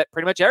answer that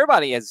pretty much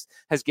everybody has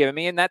given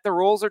me, and that the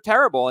rules are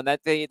terrible and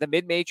that the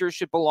mid-majors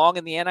should belong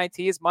in the NIT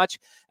as much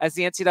as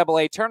the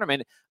NCAA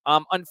tournament.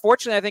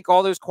 Unfortunately, I think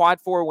all those quad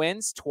 4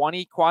 wins,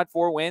 20 quad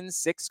 4 wins,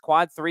 6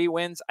 quad 3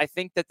 wins, I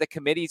think that the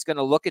committee is going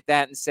to look at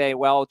that and say,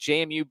 well,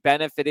 JMU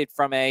benefited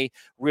from a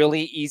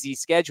really easy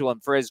schedule.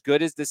 And for as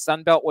good as the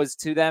Sun Belt was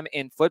to them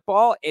in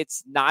football,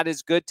 it's not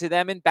as good to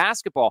them in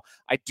basketball.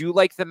 I do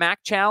like the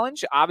MAC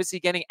challenge. Obviously,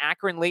 getting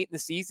Akron late in the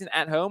season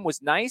at home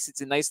was nice.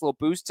 It's a nice little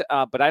boost,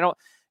 but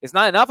it's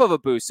not enough of a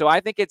boost. So I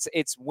think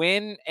it's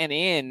win and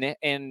in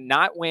and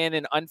not win.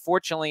 And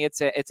unfortunately,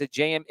 it's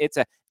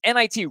a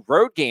NIT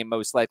road game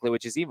most likely,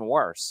 which is even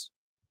worse.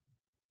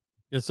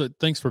 Yeah, so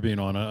thanks for being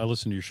on. I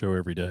listen to your show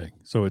every day,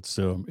 so it's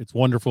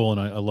wonderful,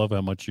 and I love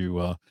how much you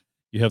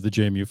have the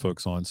JMU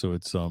folks on. So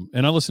it's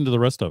and I listen to the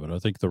rest of it. I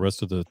think the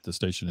rest of the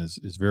station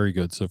is very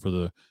good. So for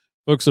the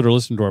folks that are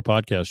listening to our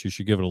podcast, you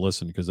should give it a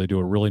listen because they do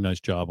a really nice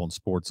job on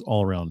sports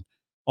all around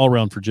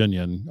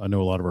Virginia. And I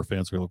know a lot of our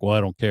fans are like, well,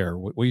 I don't care.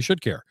 Well, you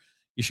should care.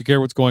 You should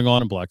care what's going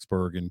on in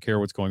Blacksburg and care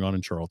what's going on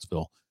in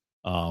Charlottesville,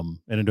 and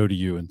in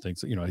ODU and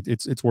things.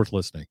 It's worth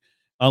listening.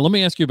 Let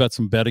me ask you about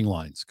some betting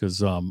lines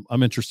because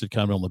I'm interested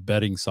kind of on the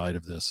betting side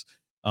of this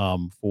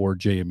for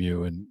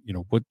JMU. And,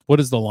 what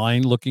is the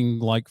line looking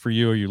like for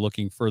you? Are you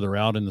looking further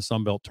out in the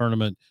Sun Belt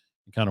tournament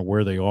and kind of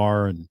where they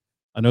are? And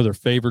I know they're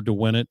favored to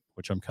win it,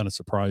 which I'm kind of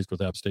surprised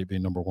with App State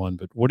being number one.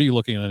 But what are you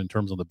looking at in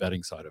terms of the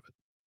betting side of it?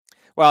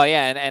 Well,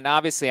 yeah, and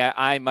obviously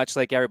I, much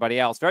like everybody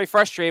else, very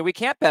frustrated. We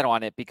can't bet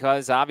on it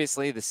because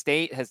obviously the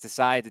state has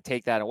decided to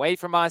take that away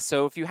from us.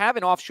 So if you have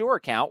an offshore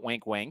account,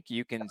 wink, wink,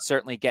 you can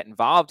certainly get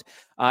involved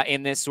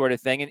in this sort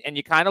of thing. And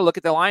you kind of look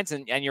at the lines,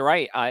 and you're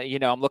right.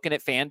 I'm looking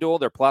at FanDuel,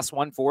 they're plus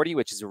 140,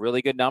 which is a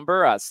really good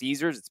number.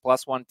 Caesars, it's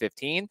plus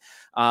 115.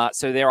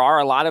 So there are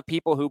a lot of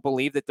people who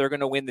believe that they're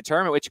going to win the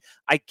tournament, which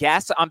I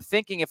guess I'm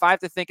thinking if I have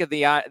to think of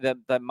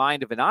the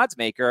mind of an odds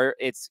maker,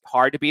 it's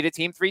hard to beat a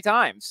team 3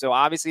 times. So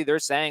obviously they're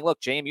saying, look,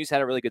 JMU's had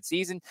a really good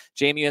season.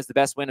 JMU has the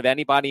best win of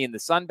anybody in the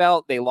Sun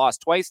Belt. They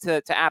lost twice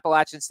to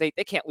Appalachian State.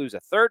 They can't lose a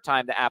third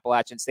time to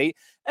Appalachian State.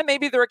 And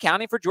maybe they're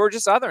accounting for Georgia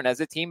Southern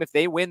as a team. If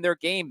they win their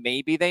game,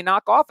 maybe they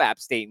knock off App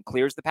State and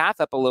clears the path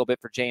up a little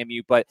bit for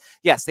JMU. But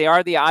yes, they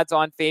are the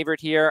odds-on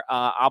favorite here.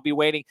 I'll be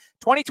waiting.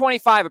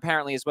 2025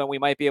 apparently is when we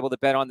might be able to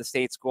bet on the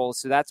state schools.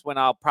 So that's when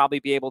I'll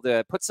probably be able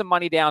to put some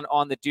money down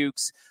on the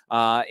Dukes,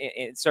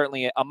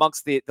 certainly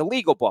amongst the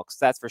legal books.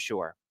 That's for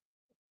sure.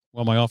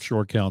 Well, my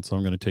offshore account, so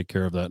I'm going to take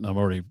care of that, and I'm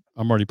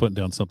already putting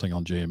down something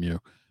on JMU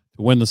to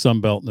win the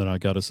Sun Belt. And then I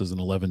got us as an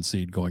 11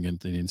 seed going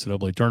into the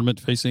NCAA tournament,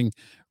 facing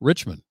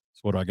Richmond.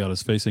 That's what I got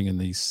us facing in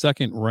the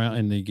second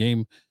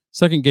game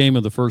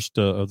of the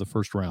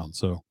first round.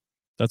 So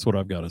that's what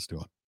I've got us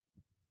doing.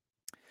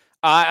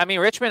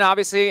 Richmond,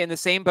 obviously, in the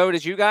same boat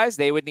as you guys,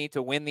 they would need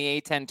to win the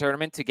A-10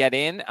 tournament to get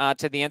in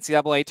to the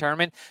NCAA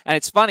tournament. And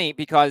it's funny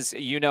because,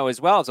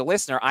 as well as a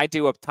listener, I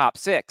do a top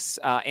 6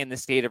 in the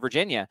state of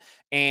Virginia.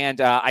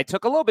 And I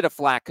took a little bit of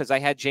flack because I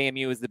had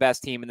JMU as the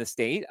best team in the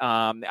state.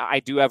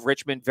 I do have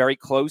Richmond very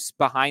close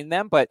behind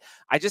them, but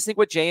I just think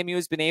what JMU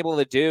has been able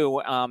to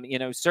do,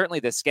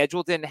 certainly the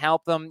schedule didn't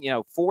help them.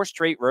 4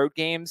 straight road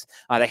games.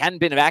 They hadn't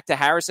been back to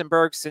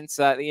Harrisonburg since,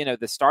 the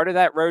start of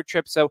that road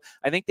trip. So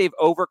I think they've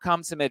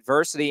overcome some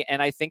adversity,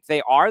 and I think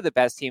they are the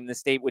best team in the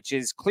state, which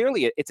is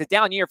clearly it's a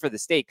down year for the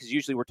state because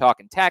usually we're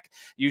talking Tech,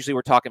 usually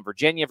we're talking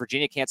Virginia.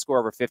 Virginia can't score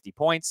over 50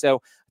 points.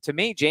 So to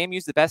me, JMU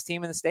is the best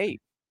team in the state.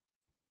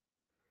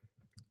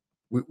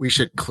 We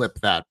should clip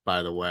that,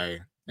 by the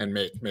way, and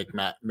make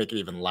it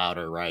even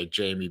louder, right?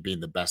 JMU being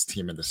the best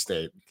team in the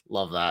state.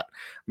 Love that.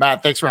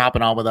 Matt, thanks for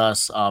hopping on with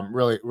us.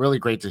 Really, really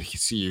great to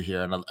see you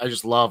here. And I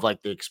just love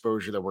the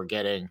exposure that we're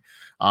getting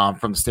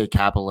from the state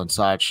capitol and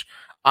such.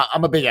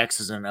 I'm a big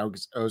X's and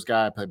O's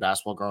guy. I played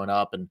basketball growing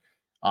up, and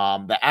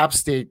the App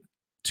State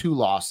 2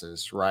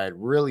 losses, right,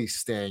 really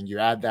sting. You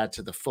add that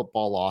to the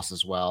football loss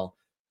as well.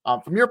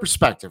 From your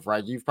perspective,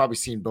 right, you've probably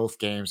seen both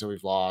games that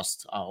we've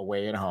lost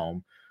away and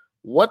home.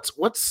 What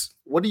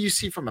do you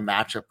see from a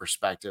matchup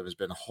perspective has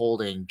been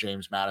holding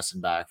James Madison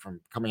back from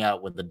coming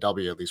out with the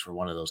W, at least for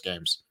one of those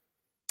games?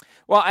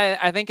 Well,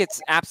 I think it's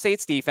App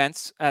State's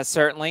defense,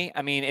 certainly.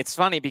 I mean, it's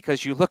funny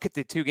because you look at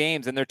the 2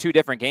 games and they're 2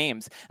 different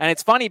games. And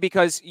it's funny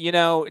because,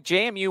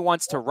 JMU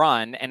wants to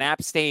run and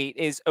App State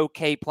is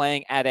okay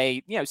playing at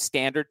a,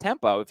 standard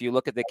tempo. If you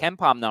look at the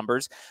KenPom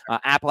numbers,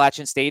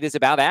 Appalachian State is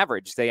about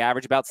average. They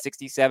average about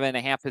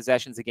 67.5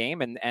 possessions a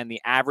game, and the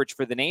average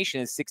for the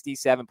nation is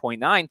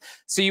 67.9.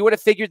 So you would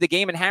have figured the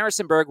game in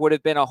Harrisonburg would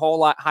have been a whole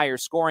lot higher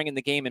scoring, and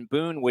the game in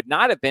Boone would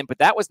not have been, but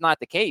that was not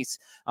the case.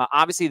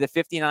 Obviously, the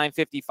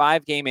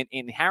 59-55 game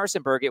in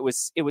Harrisonburg, it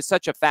was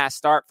such a fast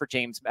start for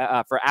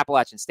for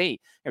Appalachian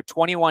State,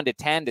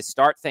 21-10 to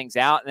start things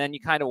out. And then you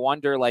kind of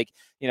wonder,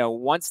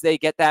 once they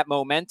get that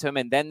momentum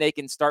and then they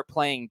can start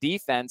playing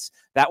defense,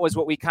 that was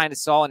what we kind of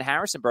saw in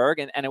Harrisonburg.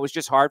 And it was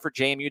just hard for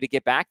JMU to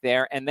get back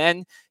there. And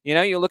then,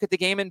 you look at the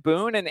game in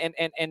Boone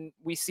and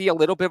we see a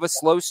little bit of a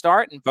slow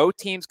start, and both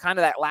teams kind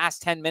of that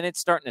last 10 minutes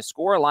starting to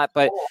score a lot,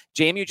 but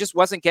JMU just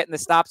wasn't getting the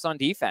stops on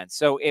defense.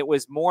 So it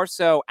was more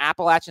so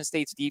Appalachian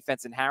State's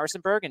defense in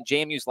Harrisonburg and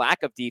JMU's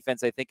lack of defense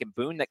defense, I think, in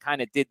Boone that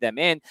kind of did them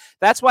in.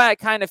 That's why I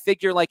kind of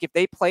figure like if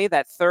they play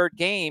that third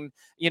game,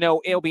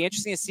 it'll be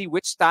interesting to see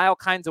which style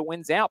kinds of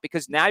wins out,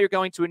 because now you're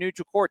going to a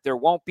neutral court. There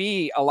won't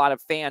be a lot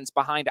of fans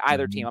behind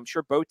either team. I'm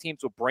sure both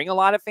teams will bring a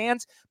lot of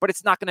fans, but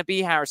it's not going to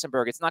be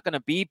Harrisonburg. It's not going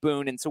to be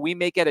Boone. And so we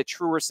may get a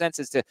truer sense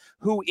as to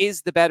who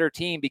is the better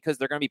team because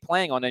they're going to be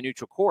playing on a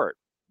neutral court.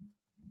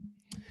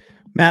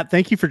 Matt,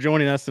 thank you for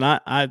joining us. And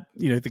I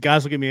the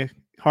guys will give me a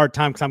hard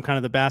time because I'm kind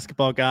of the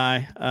basketball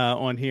guy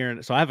on here.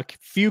 And so I have a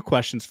few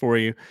questions for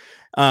you.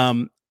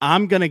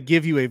 I'm going to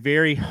give you a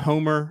very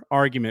homer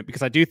argument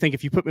because I do think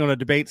if you put me on a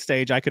debate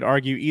stage, I could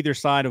argue either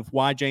side of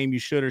why JMU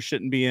should or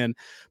shouldn't be in.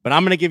 But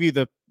I'm going to give you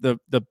the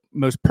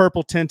most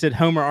purple tinted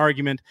homer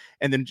argument,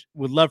 and then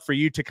would love for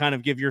you to kind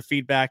of give your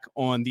feedback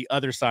on the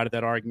other side of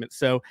that argument.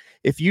 So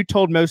if you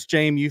told most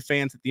JMU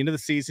fans at the end of the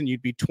season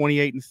you'd be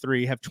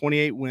 28-3, have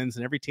 28 wins,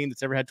 and every team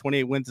that's ever had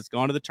 28 wins has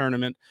gone to the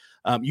tournament,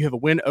 you have a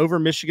win over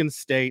Michigan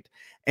State,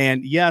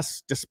 and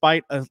yes,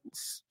 despite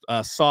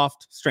a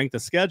soft strength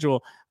of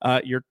schedule,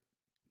 you're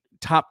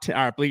top 10,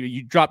 I believe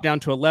you drop down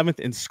to 11th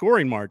in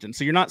scoring margin.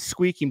 So you're not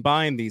squeaking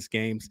by in these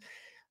games.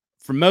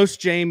 For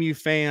most JMU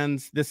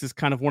fans, this is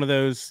kind of one of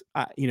those,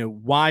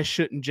 why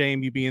shouldn't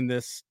JMU be in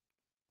this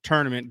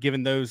tournament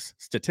given those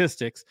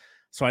statistics?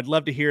 So I'd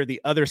love to hear the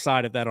other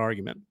side of that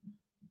argument.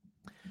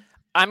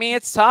 I mean,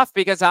 it's tough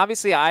because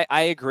obviously I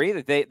agree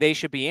that they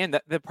should be in.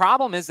 The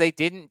problem is they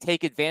didn't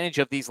take advantage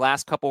of these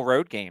last couple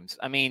road games.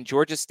 I mean,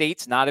 Georgia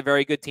State's not a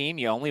very good team.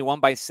 You only won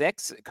by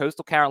 6.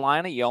 Coastal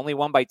Carolina, you only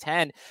won by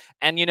 10.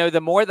 And, the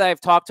more that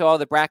I've talked to all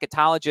the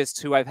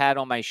bracketologists who I've had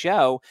on my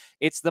show,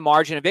 it's the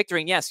margin of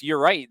victory. And yes, you're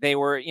right. They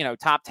were,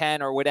 top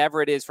 10 or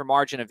whatever it is for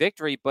margin of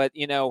victory. But,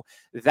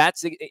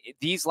 that's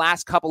these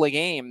last couple of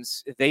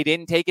games, they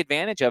didn't take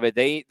advantage of it.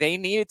 They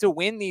needed to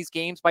win these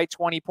games by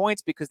 20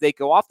 points because they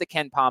go off the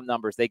Ken Pom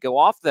numbers. They go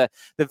off the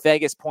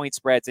Vegas point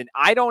spreads. And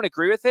I don't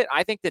agree with it.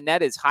 I think the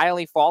net is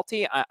highly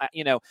faulty.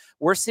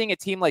 We're seeing a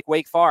team like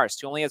Wake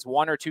Forest, who only has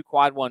 1 or 2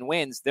 quad 1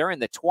 wins. They're in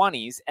the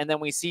 20s. And then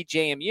we see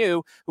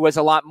JMU, who has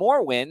a lot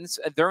more wins.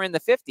 They're in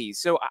the 50s.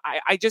 So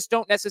I just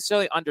don't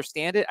necessarily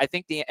understand it. I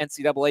think the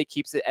NCAA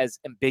keeps it as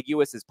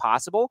ambiguous as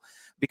possible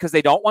because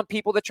they don't want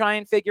people to try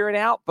and figure it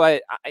out.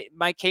 But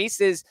my case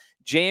is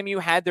JMU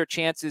had their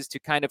chances to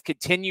kind of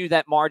continue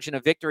that margin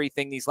of victory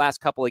thing these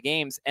last couple of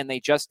games, and they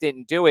just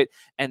didn't do it,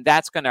 and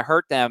that's going to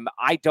hurt them.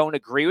 I don't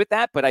agree with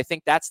that, but I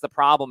think that's the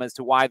problem as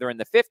to why they're in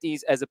the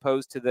 50s as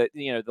opposed to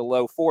the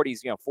low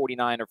 40s,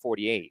 49 or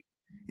 48.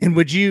 And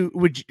would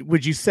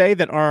you say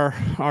that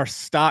our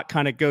stock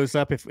kind of goes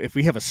up if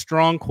we have a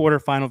strong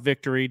quarterfinal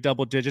victory,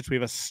 double digits, we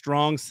have a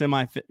strong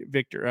semifinal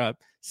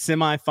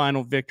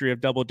victory of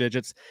double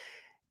digits,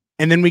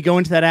 and then we go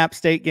into that App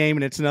State game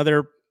and it's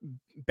another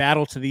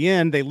battle to the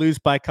end, they lose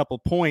by a couple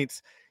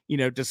points,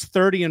 does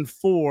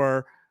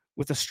 30-4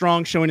 with a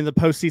strong showing in the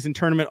postseason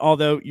tournament,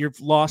 although you've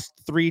lost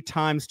 3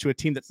 times to a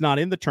team that's not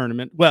in the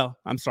tournament. Well,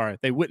 I'm sorry,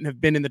 they wouldn't have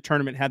been in the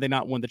tournament had they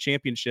not won the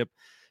championship.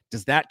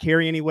 Does that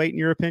carry any weight in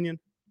your opinion?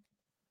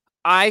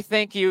 I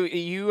think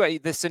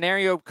the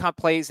scenario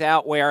plays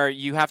out where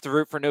you have to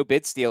root for no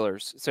bid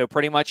stealers. So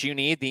pretty much you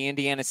need the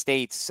Indiana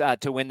States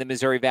to win the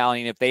Missouri Valley.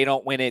 And if they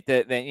don't win it,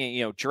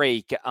 then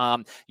Drake.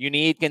 You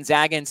need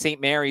Gonzaga and St.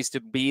 Mary's to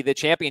be the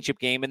championship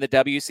game in the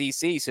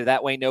WCC. So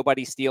that way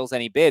nobody steals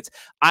any bids.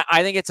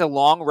 I think it's a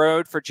long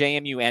road for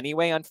JMU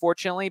anyway,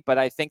 unfortunately. But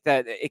I think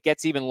that it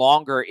gets even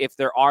longer if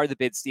there are the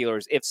bid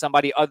stealers. If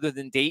somebody other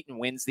than Dayton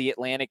wins the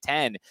Atlantic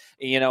 10,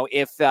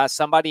 if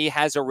somebody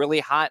has a really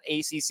hot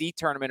ACC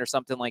tournament or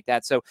something like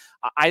that. So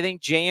I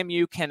think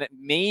JMU can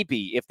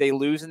maybe, if they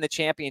lose in the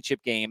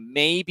championship game,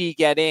 maybe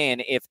get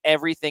in if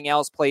everything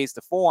else plays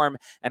to form,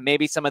 and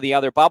maybe some of the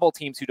other bubble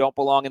teams who don't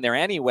belong in there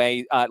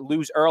anyway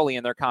lose early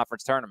in their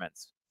conference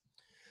tournaments.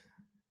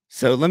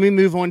 So let me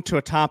move on to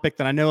a topic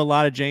that I know a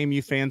lot of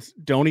JMU fans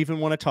don't even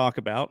want to talk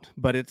about,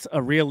 but it's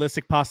a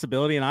realistic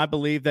possibility. And I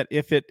believe that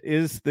if it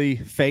is the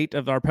fate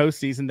of our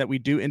postseason that we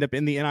do end up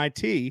in the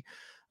NIT,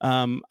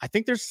 I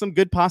think there's some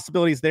good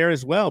possibilities there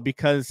as well,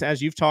 because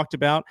as you've talked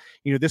about,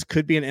 this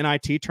could be an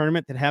NIT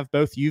tournament that have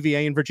both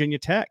UVA and Virginia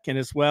Tech, and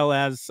as well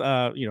as,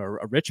 a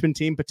Richmond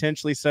team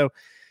potentially. So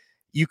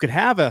you could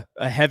have a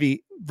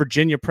heavy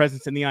Virginia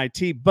presence in the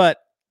NIT, but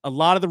a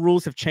lot of the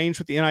rules have changed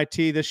with the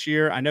NIT this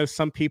year. I know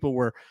some people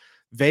were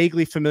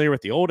vaguely familiar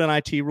with the old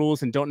NIT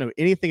rules and don't know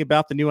anything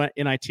about the new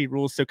NIT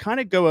rules. So kind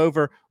of go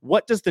over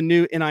what does the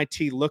new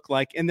NIT look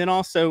like? And then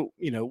also,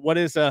 what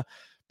is a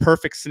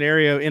perfect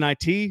scenario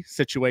NIT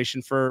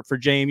situation for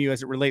JMU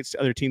as it relates to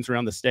other teams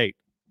around the state?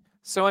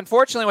 So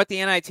unfortunately, what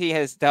the NIT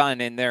has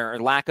done in their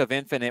lack of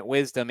infinite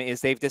wisdom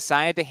is they've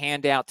decided to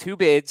hand out 2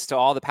 bids to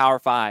all the Power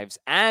Fives.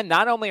 And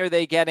not only are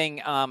they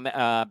getting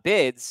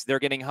bids, they're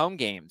getting home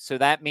games. So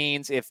that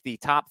means if the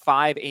top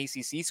 5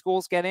 ACC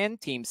schools get in,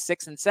 teams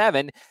 6 and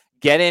 7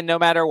 get in no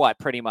matter what,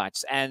 pretty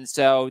much. And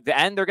so,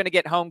 and they're going to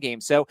get home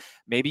games. So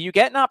maybe you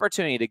get an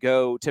opportunity to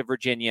go to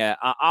Virginia.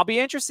 I'll be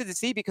interested to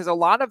see, because a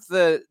lot of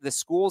the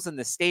schools in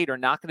the state are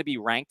not going to be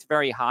ranked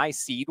very high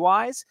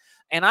seed-wise.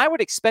 And I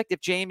would expect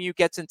if JMU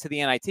gets into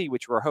the NIT,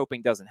 which we're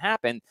hoping doesn't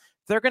happen,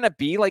 they're going to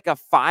be like a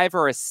 5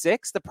 or a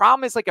 6. The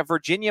problem is like a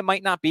Virginia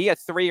might not be a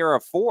 3 or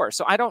a 4.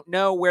 So I don't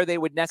know where they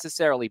would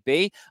necessarily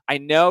be. I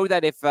know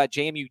that if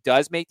JMU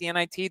does make the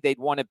NIT, they'd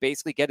want to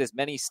basically get as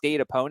many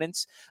state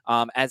opponents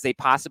as they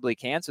possibly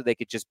can so they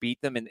could just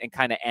beat them and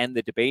kind of end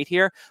the debate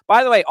here.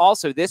 By the way,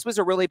 also, this was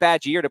a really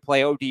bad year to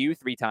play ODU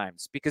 3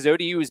 times because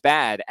ODU is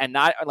bad, and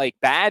not like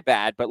bad,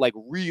 but like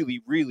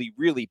really, really,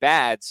 really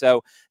bad.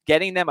 So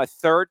getting them a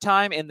 3rd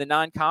time in the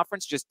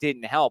non-conference just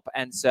didn't help.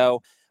 And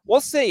so we'll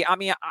see. I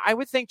mean, I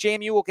would think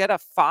JMU will get a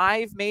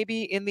 5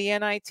 maybe in the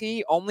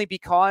NIT only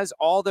because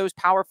all those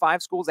Power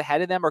 5 schools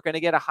ahead of them are going to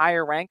get a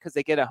higher rank because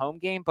they get a home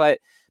game. But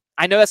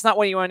I know that's not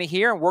what you want to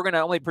hear, and we're going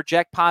to only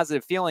project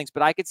positive feelings.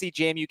 But I could see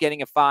JMU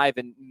getting a 5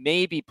 and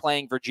maybe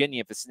playing Virginia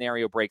if the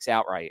scenario breaks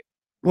out right.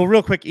 Well,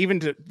 real quick, even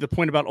to the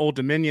point about Old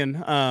Dominion,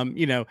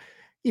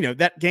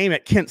 that game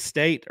at Kent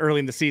State early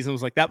in the season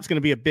was like that was going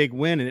to be a big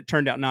win, and it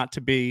turned out not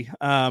to be.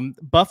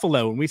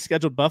 Buffalo, when we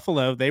scheduled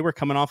Buffalo, they were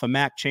coming off a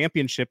MAC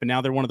championship, and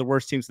now they're one of the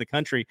worst teams in the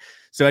country.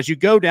 So as you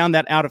go down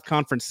that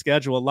out-of-conference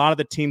schedule, a lot of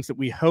the teams that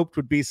we hoped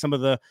would be some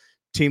of the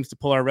teams to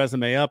pull our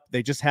resume up,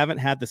 they just haven't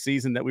had the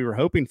season that we were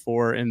hoping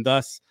for, and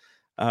thus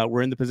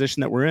we're in the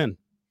position that we're in.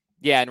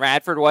 Yeah, and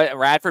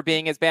Radford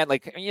being as bad,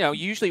 like,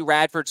 usually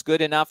Radford's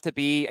good enough to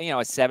be,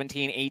 a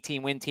 17,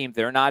 18 win team.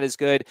 They're not as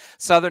good.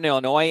 Southern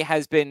Illinois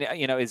has been,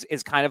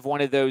 is kind of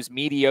one of those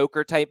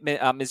mediocre type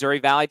Missouri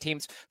Valley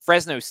teams.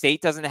 Fresno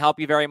State doesn't help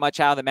you very much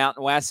out of the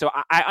Mountain West. So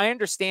I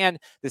understand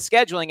the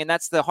scheduling, and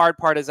that's the hard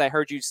part, as I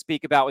heard you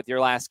speak about with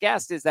your last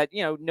guest, is that,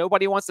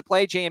 nobody wants to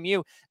play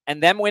JMU,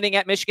 and them winning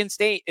at Michigan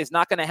State is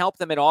not going to help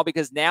them at all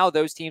because now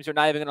those teams are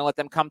not even going to let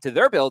them come to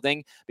their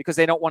building because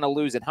they don't want to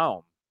lose at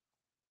home.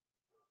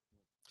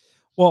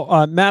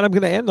 Well, Matt, I'm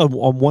going to end on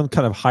one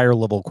kind of higher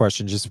level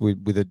question, just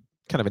with a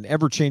kind of an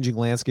ever-changing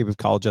landscape of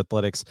college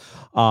athletics.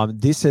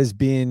 This has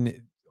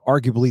been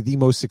arguably the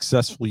most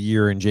successful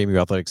year in JMU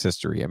athletics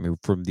history. I mean,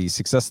 from the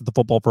success that the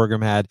football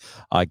program had,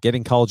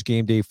 getting College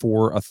Game Day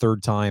for a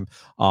 3rd time,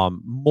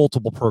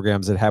 multiple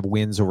programs that have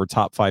wins over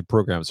top 5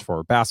 programs for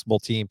our basketball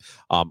team,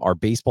 our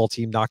baseball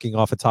team knocking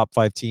off a top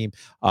 5 team,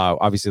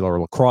 obviously our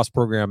lacrosse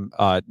program,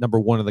 number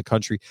 1 in the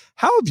country.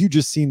 How have you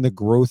just seen the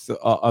growth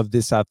of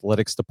this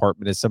athletics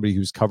department as somebody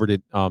who's covered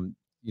it,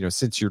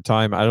 since your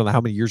time? I don't know how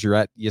many years you're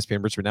at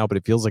ESPN Richmond now, but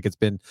it feels like it's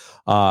been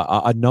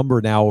a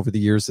number now over the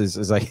years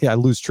as I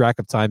lose track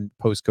of time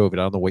post-COVID. I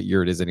don't know what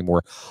year it is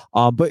anymore.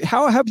 But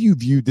how have you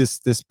viewed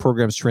this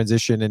program's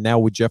transition? And now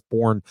with Jeff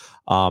Bourne,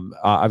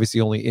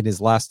 obviously only in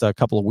his last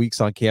couple of weeks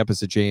on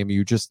campus at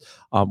JMU, just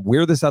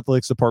where this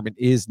athletics department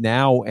is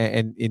now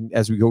and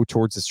as we go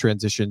towards this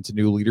transition to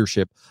new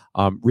leadership,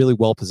 really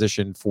well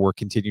positioned for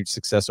continued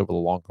success over the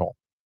long haul.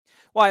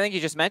 Well, I think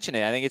you just mentioned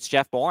it. I think it's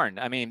Jeff Bourne.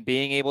 I mean,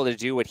 being able to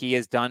do what he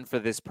has done for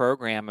this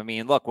program. I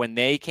mean, look, when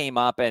they came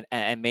up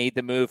and made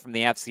the move from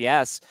the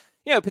FCS,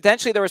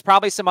 potentially there was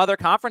probably some other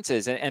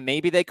conferences, and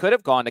maybe they could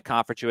have gone to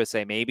Conference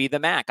USA, maybe the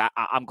MAC.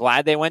 I'm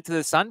glad they went to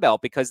the Sun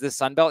Belt because the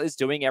Sun Belt is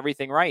doing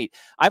everything right.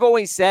 I've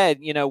always said,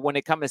 when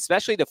it comes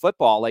especially to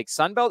football, like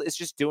Sun Belt is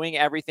just doing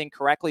everything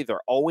correctly.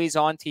 They're always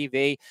on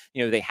TV.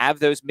 They have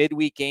those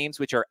midweek games,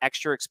 which are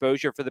extra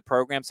exposure for the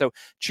program. So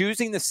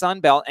choosing the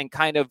Sun Belt and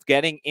kind of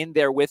getting in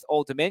there with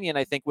Old Dominion,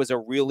 I think was a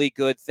really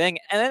good thing.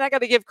 And then I got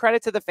to give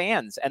credit to the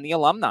fans and the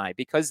alumni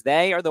because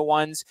they are the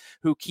ones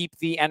who keep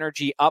the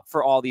energy up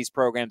for all these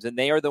programs. And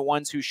they are the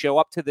ones who show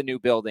up to the new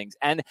buildings.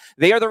 And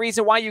they are the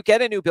reason why you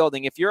get a new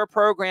building. If you're a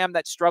program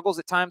that struggles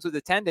at times with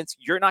attendance,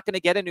 you're not going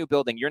to get a new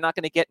building. You're not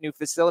going to get new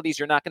facilities.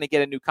 You're not going to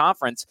get a new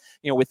conference,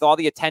 with all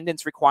the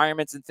attendance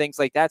requirements and things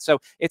like that. So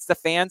it's the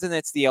fans and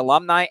it's the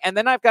alumni. And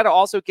then I've got to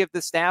also give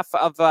the staff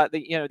of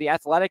the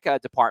athletic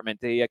department,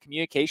 the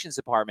communications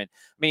department.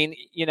 I mean,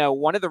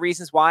 one of the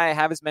reasons why I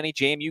have as many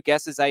JMU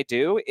guests as I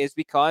do is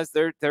because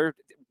they're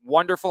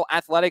wonderful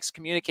athletics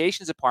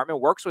communications department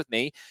works with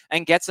me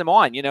and gets them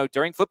on.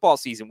 During football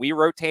season, we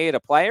rotated a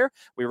player,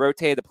 we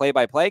rotated the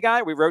play-by-play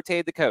guy, we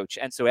rotated the coach.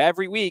 And so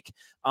every week,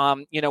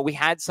 we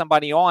had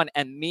somebody on,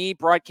 and me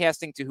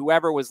broadcasting to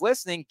whoever was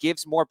listening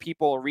gives more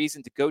people a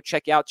reason to go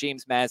check out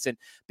James Madison,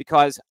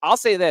 because I'll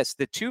say this,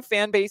 the 2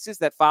 fan bases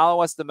that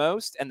follow us the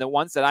most and the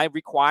ones that I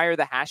require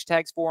the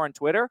hashtags for on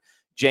Twitter,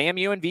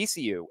 JMU and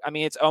VCU. I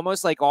mean, it's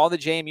almost like all the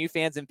JMU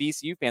fans and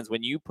VCU fans,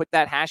 when you put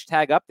that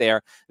hashtag up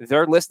there,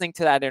 they're listening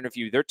to that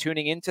interview. They're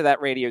tuning into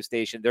that radio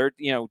station. They're,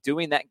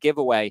 doing that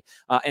giveaway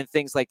and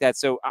things like that.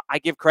 So I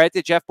give credit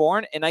to Jeff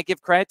Bourne, and I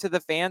give credit to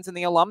the fans and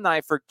the alumni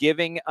for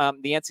giving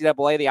the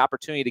NCAA the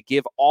opportunity to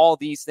give all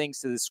these things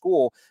to the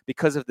school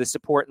because of the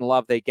support and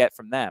love they get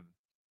from them.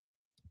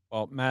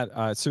 Well, Matt,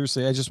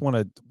 seriously, I just want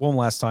to one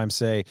last time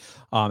say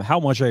how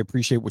much I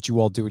appreciate what you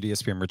all do at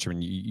ESPN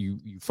Richmond.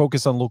 You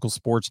focus on local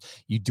sports,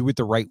 you do it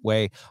the right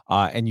way,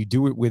 and you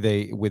do it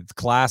with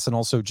class and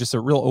also just a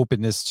real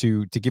openness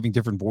to giving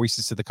different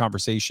voices to the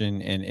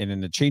conversation. And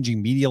in a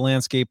changing media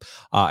landscape,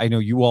 I know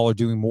you all are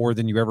doing more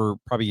than you ever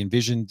probably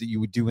envisioned that you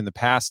would do in the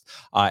past,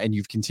 and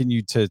you've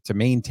continued to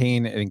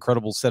maintain an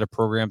incredible set of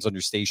programs on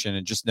your station.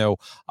 And just know,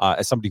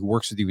 as somebody who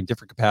works with you in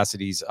different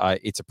capacities,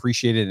 it's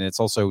appreciated and it's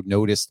also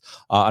noticed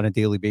on a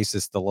daily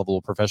basis, the level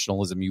of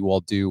professionalism you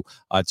all do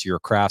to your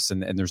crafts.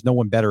 And there's no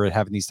one better at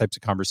having these types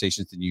of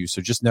conversations than you.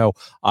 So just know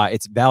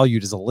it's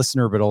valued as a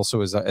listener, but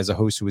also as a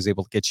host who was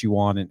able to get you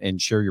on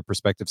and share your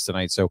perspectives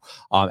tonight. So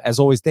as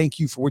always, thank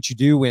you for what you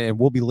do. And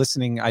we'll be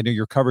listening. I know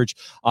your coverage.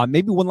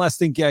 Maybe one last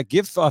thing,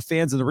 give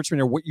fans in the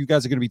Richmond area what you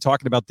guys are going to be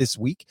talking about this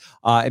week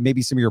and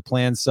maybe some of your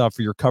plans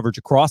for your coverage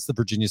across the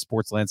Virginia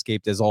sports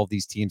landscape as all of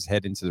these teams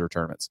head into their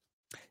tournaments.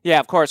 Yeah,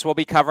 of course. We'll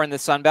be covering the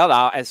Sun Belt.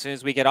 As soon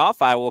as we get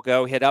off, I will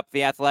go hit up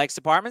the athletics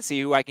department, see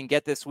who I can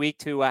get this week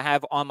to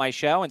have on my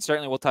show. And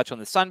certainly we'll touch on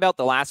the Sun Belt,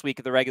 the last week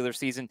of the regular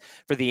season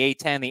for the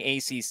A10,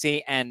 the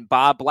ACC. And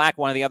Bob Black,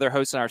 one of the other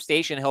hosts on our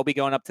station, he'll be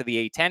going up to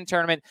the A10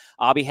 tournament.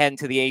 I'll be heading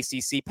to the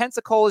ACC.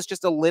 Pensacola is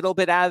just a little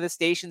bit out of the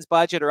station's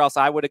budget, or else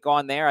I would have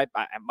gone there. I'd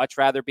much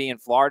rather be in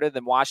Florida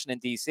than Washington,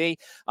 D.C.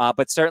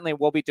 But certainly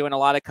we'll be doing a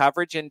lot of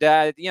coverage. And,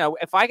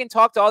 if I can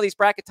talk to all these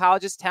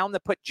bracketologists, tell them to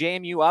put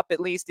JMU up at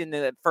least in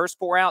the first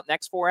four out,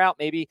 next four out,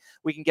 maybe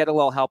we can get a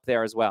little help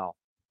there as well.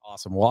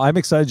 Awesome. Well, I'm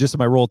excited just in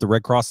my role at the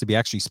Red Cross to be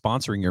actually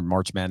sponsoring your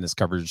March Madness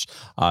coverage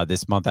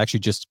this month. I actually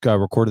just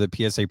recorded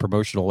the PSA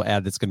promotional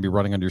ad that's going to be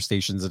running on your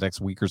stations the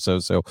next week or so.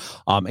 So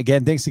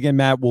again, thanks again,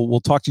 Matt.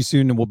 We'll talk to you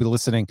soon, and we'll be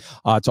listening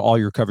to all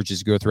your coverage as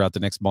you go throughout the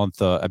next month.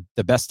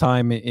 The best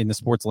time in the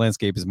sports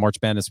landscape is March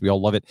Madness. We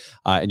all love it.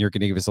 And you're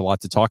going to give us a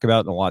lot to talk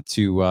about and a lot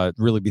to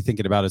really be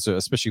thinking about it. So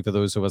especially for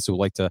those of us who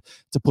like to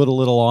put a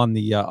little on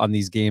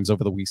these games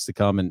over the weeks to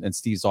come, and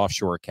Steve's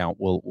offshore account.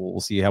 We'll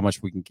see how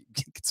much we can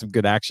get some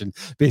good action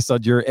based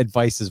on your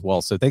advice as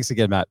well. So thanks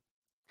again, Matt.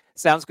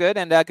 Sounds good.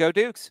 And go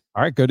Dukes.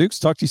 All right, go Dukes.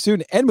 Talk to you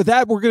soon. And with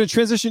that, we're going to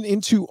transition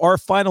into our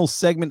final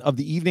segment of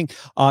the evening.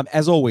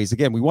 As always,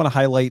 again, we want to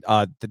highlight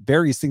the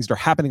various things that are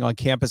happening on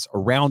campus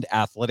around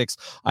athletics.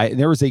 And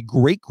there is a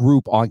great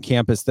group on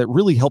campus that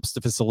really helps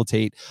to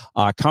facilitate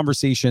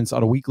conversations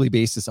on a weekly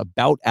basis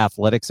about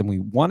athletics. And we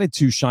wanted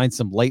to shine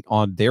some light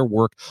on their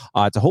work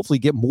to hopefully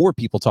get more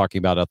people talking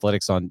about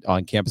athletics on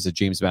campus at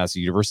James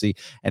Madison University.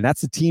 And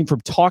that's the team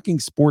from Talking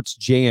Sports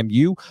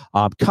JMU,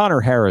 Connor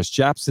Harris,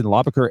 Jackson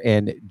Loppacker,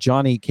 and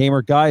Jonny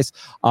Camer. Guys,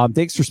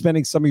 thanks for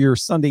spending some of your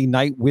Sunday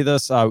night with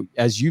us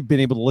as you've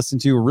been able to listen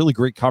to a really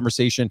great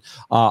conversation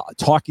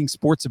talking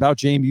sports about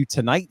JMU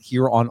tonight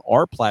here on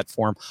our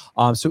platform.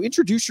 So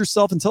introduce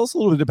yourself and tell us a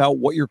little bit about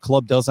what your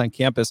club does on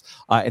campus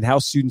and how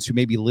students who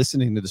may be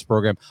listening to this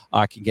program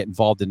can get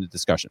involved in the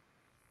discussion.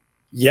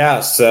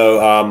 Yeah,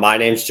 so my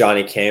name's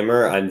Jonny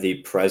Camer. I'm the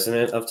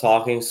president of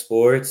Talking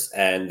Sports,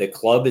 and the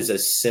club is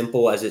as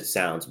simple as it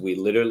sounds. We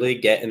literally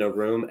get in a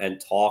room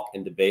and talk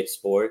and debate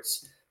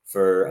sports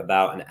for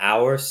about an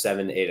hour,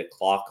 7 to 8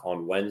 o'clock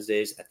on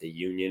Wednesdays at the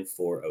Union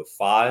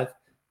 405.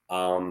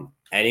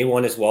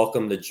 Anyone is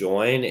welcome to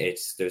join.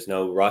 There's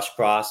no rush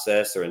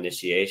process or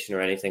initiation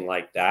or anything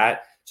like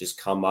that. Just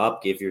come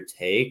up, give your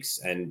takes,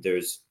 and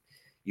there's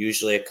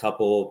usually a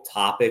couple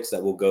topics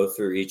that we'll go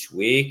through each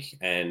week,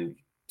 and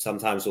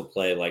sometimes we'll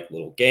play like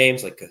little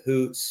games like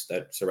Kahoots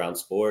that surround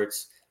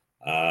sports.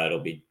 It'll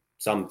be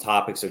some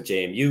topics are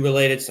JMU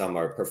related, some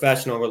are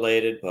professional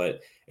related, but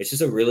it's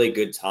just a really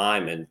good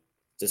time, and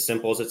as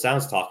simple as it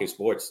sounds, talking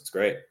sports. It's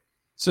great.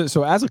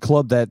 So as a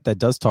club that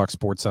does talk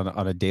sports on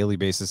a daily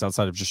basis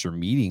outside of just your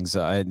meetings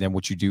and then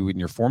what you do in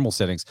your formal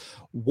settings,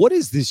 what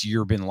has this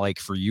year been like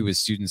for you as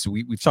students?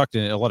 We've talked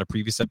in a lot of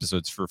previous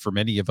episodes. For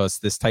many of us,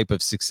 this type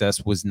of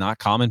success was not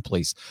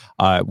commonplace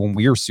when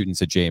we were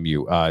students at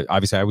JMU.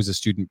 Obviously, I was a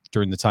student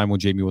during the time when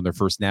JMU won their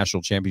first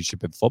national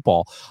championship in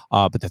football.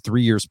 But the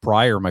 3 years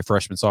prior, my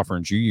freshman, sophomore,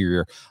 and junior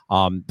year,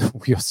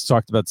 we also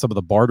talked about some of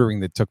the bartering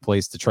that took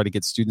place to try to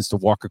get students to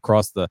walk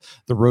across the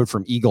road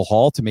from Eagle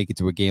Hall to make it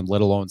to a game, let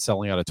alone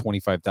selling out a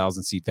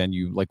 25,000 seat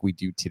venue like we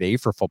do today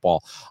for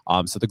football.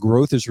 So the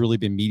growth has really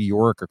been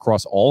meteoric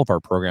across all of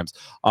our programs.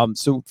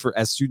 So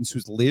as students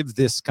who's lived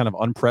this kind of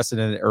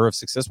unprecedented era of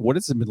success, what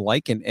has it been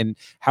like, and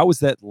how has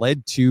that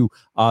led to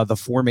the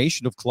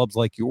formation of clubs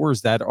like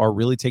yours that are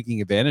really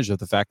taking advantage of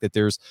the fact that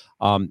there's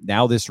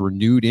now this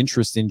renewed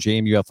interest in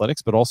JMU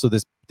athletics, but also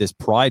this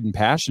pride and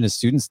passion as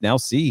students now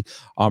see,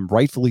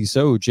 rightfully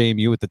so,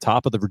 JMU at the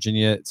top of the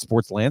Virginia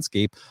sports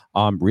landscape,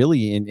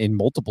 really in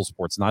multiple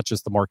sports, not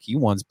just the marquee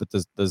ones, but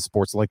the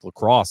sports like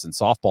lacrosse and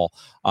softball,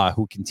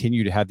 who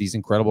continue to have these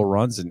incredible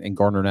runs and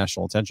garner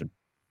national attention.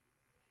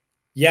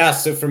 Yeah,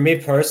 so for me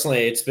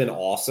personally, it's been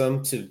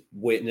awesome to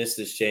witness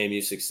this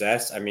JMU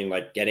success. I mean,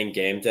 like getting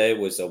game day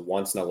was a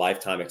once in a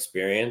lifetime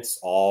experience.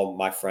 All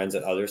my friends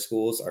at other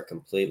schools are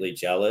completely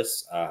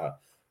jealous.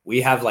 We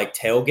have like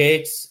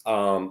tailgates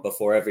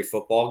before every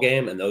football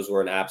game, and those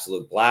were an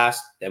absolute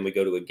blast. Then we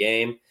go to a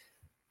game.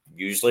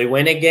 usually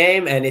win a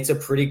game, and it's a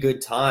pretty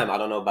good time. I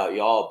don't know about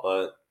y'all,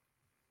 but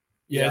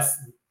yeah.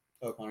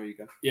 Connor, you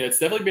go. Yeah, it's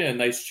definitely been a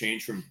nice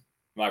change from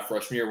my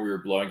freshman year. We were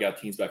blowing out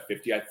teams by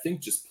 50. I think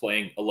just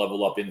playing a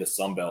level up in the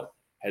Sun Belt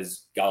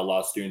has got a lot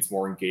of students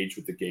more engaged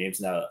with the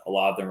games. Now, a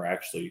lot of them are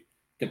actually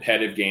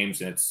competitive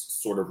games, and it's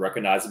sort of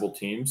recognizable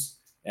teams.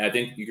 And I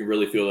think you can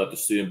really feel that the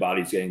student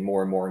body is getting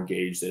more and more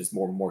engaged as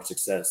more and more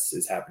success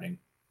is happening.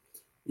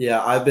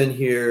 Yeah, I've been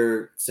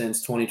here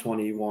since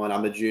 2021.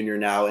 I'm a junior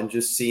now, and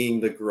just seeing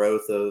the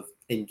growth of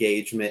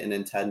engagement and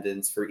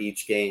attendance for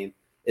each game,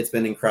 it's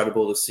been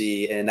incredible to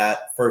see. And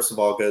that, first of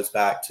all, goes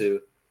back to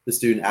the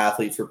student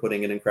athletes for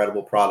putting an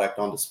incredible product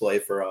on display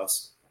for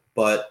us.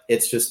 But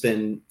it's just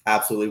been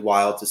absolutely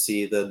wild to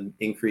see the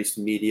increased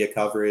media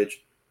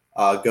coverage,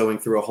 going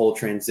through a whole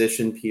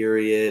transition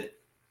period,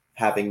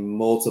 having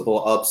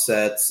multiple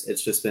upsets.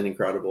 It's just been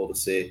incredible to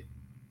see.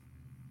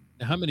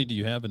 How many do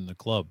you have in the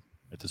club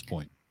at this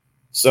point?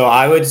 So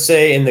I would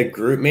say in the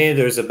group me,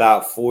 there's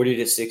about 40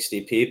 to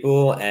 60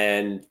 people,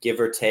 and give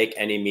or take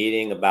any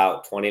meeting,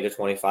 about 20 to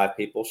 25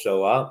 people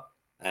show up.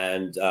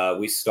 And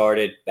we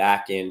started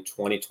back in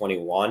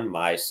 2021,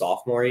 my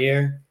sophomore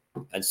year.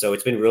 And so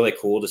it's been really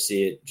cool to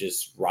see it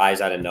just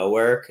rise out of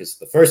nowhere, because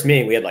the first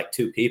meeting we had like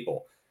 2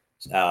 people.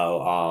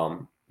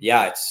 So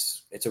yeah,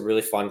 it's a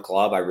really fun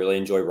club. I really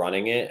enjoy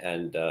running it.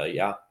 And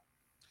yeah.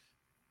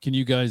 Do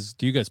you guys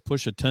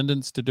push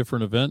attendance to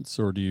different events,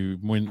 or do you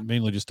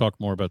mainly just talk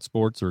more about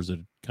sports, or is it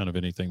kind of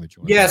anything that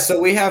you want? Yeah,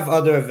 so we have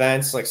other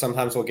events. Like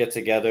sometimes we'll get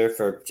together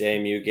for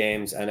JMU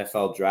games,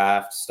 NFL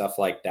draft, stuff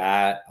like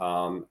that.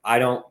 I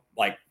don't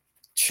like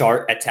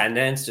chart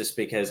attendance just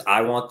because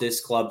I want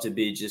this club to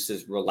be just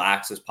as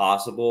relaxed as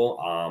possible.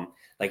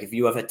 Like if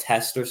you have a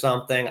test or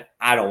something,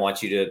 I don't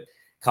want you to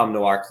come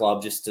to our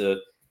club just to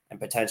and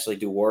potentially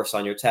do worse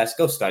on your test.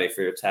 Go study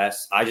for your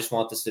test. I just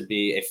want this to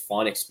be a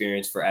fun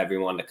experience for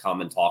everyone to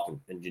come and talk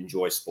and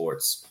enjoy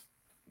sports.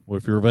 Well,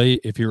 if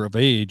you're of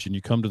age and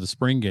you come to the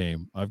spring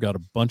game, I've got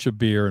a bunch of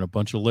beer and a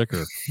bunch of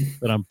liquor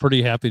that I'm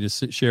pretty happy to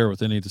share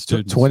with any of the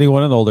students.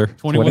 21 and older.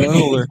 21 and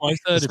older. I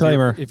said,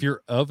 disclaimer. If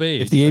you're of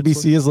age. If the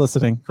ABC is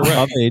listening. Correct.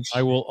 Of age.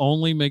 I will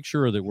only make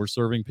sure that we're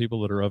serving people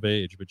that are of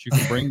age. But you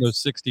can bring those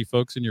 60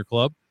 folks in your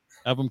club,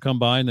 have them come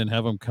by, and then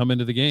have them come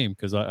into the game,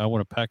 because I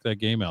want to pack that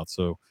game out.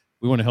 So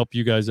we want to help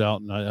you guys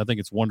out, and I think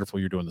it's wonderful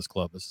you're doing this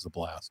club. This is a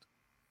blast.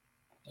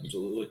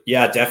 Absolutely.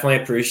 Yeah,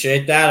 definitely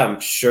appreciate that. I'm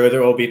sure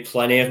there will be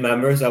plenty of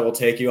members that will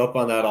take you up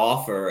on that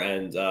offer,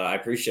 and I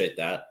appreciate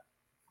that.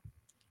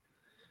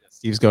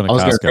 Steve's going to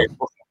Costco.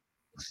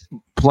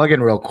 Plug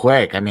in real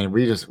quick. I mean,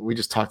 we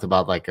just talked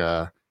about like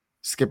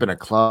skipping a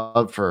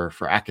club for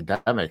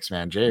academics,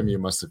 man. JMU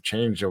must have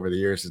changed over the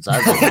years since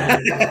I've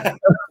been here.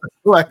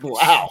 Like,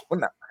 wow.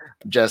 No.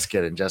 Just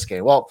kidding.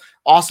 Well,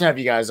 awesome to have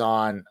you guys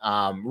on.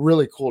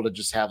 Really cool to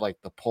just have like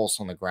the pulse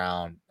on the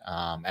ground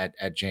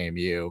at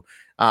JMU.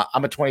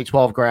 I'm a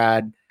 2012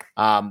 grad.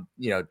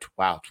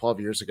 Wow, 12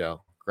 years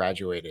ago,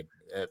 graduated.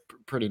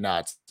 Pretty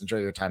nuts. Enjoy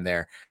your time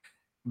there.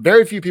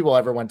 Very few people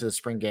ever went to the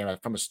spring game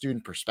from a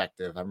student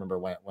perspective. I remember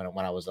when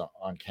I was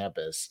on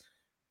campus.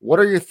 What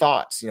are your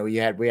thoughts? We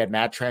had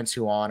Matt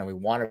Transue on, and we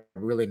want to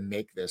really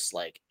make this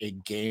like a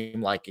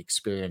game-like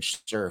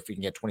experience. Sure, if we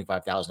can get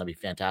 25,000, that'd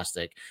be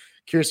fantastic.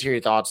 Curious to hear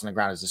your thoughts on the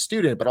ground as a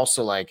student, but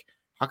also like,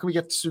 how can we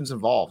get the students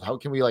involved? How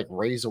can we like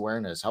raise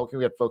awareness? How can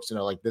we get folks to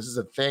know like this is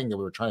a thing that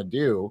we were trying to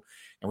do,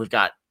 and we've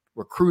got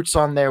recruits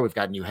on there, we've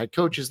got new head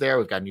coaches there,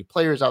 we've got new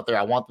players out there.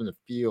 I want them to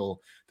feel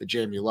the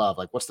JMU love.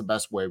 Like, what's the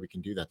best way we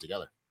can do that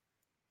together?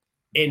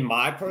 In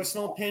my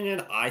personal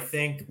opinion, I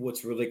think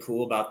what's really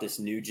cool about this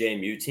new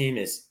JMU team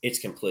is it's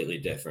completely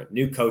different.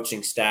 New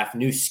coaching staff,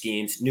 new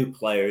schemes, new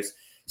players.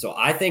 So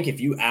I think if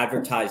you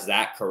advertise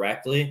that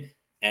correctly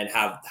and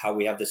have how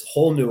we have this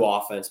whole new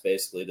offense,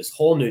 basically this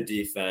whole new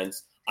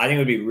defense, I think it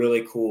would be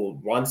really cool.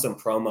 Run some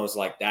promos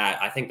like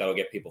that. I think that'll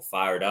get people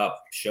fired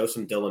up. Show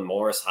some Dylan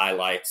Morris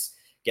highlights.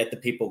 Get the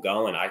people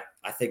going. I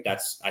think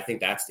that's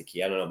the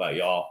key. I don't know about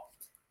y'all.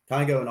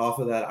 Kind of going off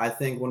of that, I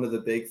think one of the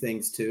big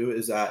things too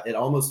is that it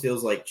almost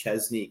feels like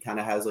Chesney kind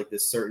of has like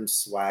this certain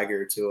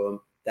swagger to him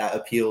that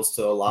appeals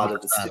to a lot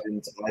of the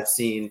students. I've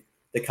seen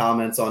the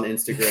comments on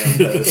Instagram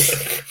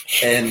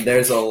posts, and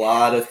there's a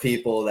lot of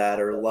people that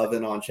are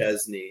loving on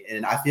Chesney,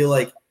 and I feel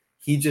like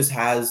he just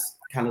has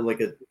kind of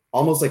like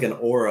almost like an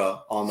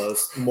aura,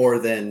 almost more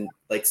than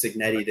like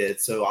Signetti did.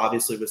 So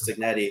obviously with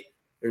Signetti,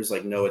 there's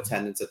like no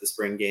attendance at the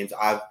spring games.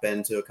 I've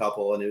been to a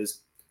couple and it was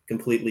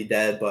completely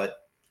dead, but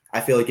I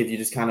feel like if you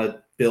just kind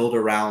of build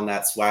around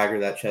that swagger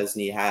that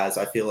Chesney has,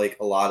 I feel like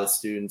a lot of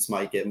students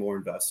might get more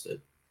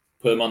invested.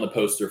 Put him on the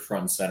poster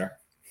front and center.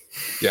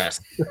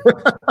 Yes.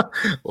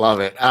 Love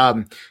it.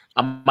 I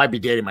might be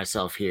dating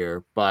myself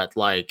here, but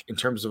like in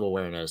terms of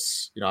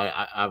awareness,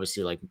 I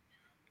obviously like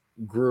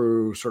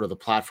grew sort of the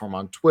platform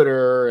on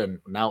Twitter and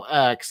now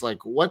X.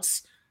 Like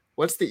what's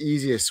the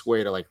easiest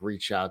way to like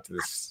reach out to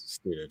the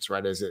students,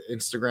 right? Is it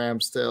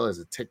Instagram still? Is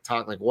it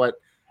TikTok? Like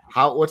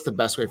what's the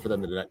best way for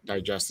them to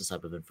digest this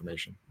type of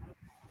information?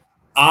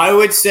 I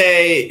would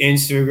say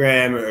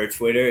Instagram or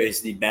Twitter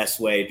is the best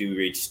way to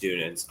reach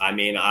students. I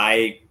mean,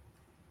 I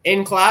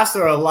In class,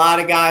 there are a lot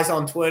of guys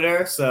on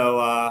Twitter, so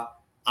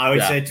I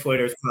would say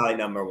Twitter is probably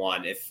number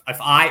one. If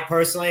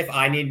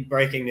I need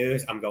breaking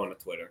news, I'm going to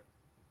Twitter.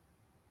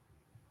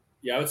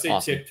 Yeah, I would say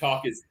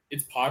TikTok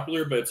it's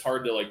popular, but it's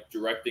hard to like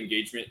direct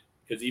engagement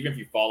because even if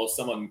you follow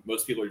someone,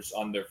 most people are just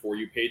on their For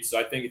You page. So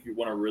I think if you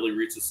want to really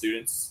reach the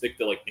students, stick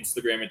to like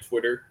Instagram and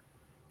Twitter,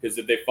 because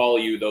if they follow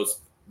you, they'll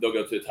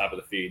go to the top of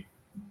the feed.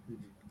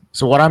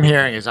 So what I'm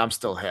hearing is I'm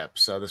still hip,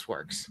 so this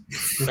works.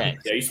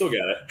 Thanks. Yeah, you still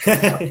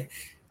got it.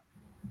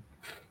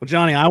 Well,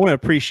 Johnny, I want to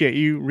appreciate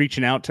you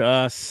reaching out to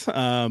us,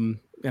 and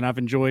I've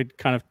enjoyed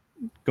kind of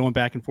going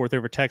back and forth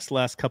over text the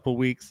last couple of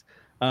weeks.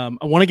 I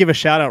want to give a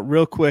shout out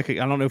real quick. I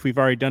don't know if we've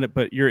already done it,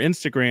 but your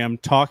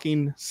Instagram,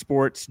 Talking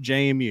Sports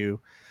JMU,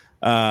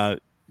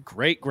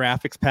 great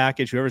graphics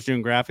package. Whoever's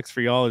doing graphics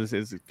for y'all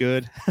is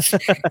good.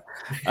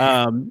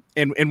 And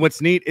what's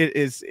neat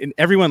is in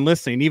everyone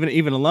listening,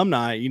 even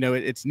alumni,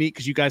 it's neat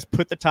because you guys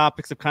put the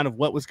topics of kind of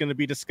what was going to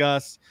be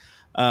discussed.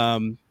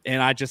 And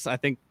I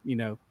think,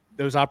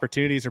 those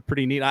opportunities are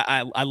pretty neat.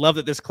 I love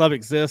that this club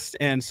exists.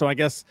 And so I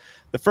guess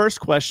the first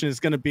question is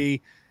going to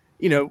be,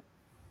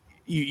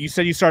 you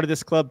said you started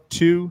this club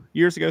 3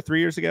 years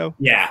ago?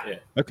 Yeah.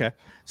 Okay.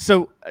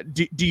 So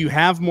do you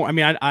have more? I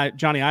mean,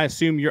 Johnny, I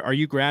assume are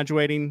you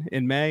graduating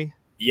in May?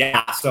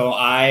 Yeah. So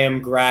I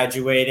am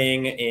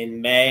graduating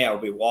in May. I'll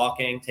be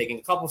taking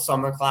a couple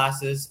summer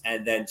classes,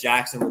 and then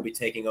Jackson will be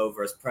taking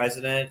over as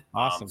president.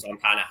 Awesome. So I'm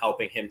kind of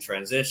helping him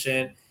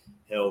transition.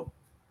 He'll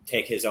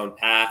take his own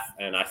path,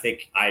 and I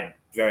think I'm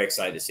very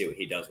excited to see what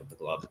he does with the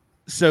club.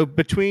 So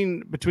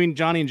between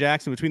Johnny and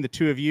Jackson, between the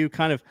two of you,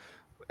 kind of,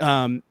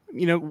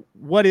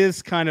 what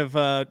is kind of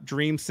a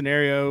dream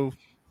scenario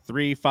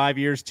 3, 5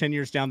 years, 10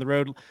 years down the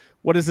road?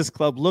 What does this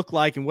club look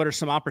like, and what are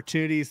some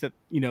opportunities that,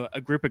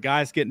 a group of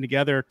guys getting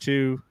together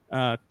to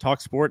talk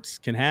sports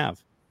can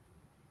have?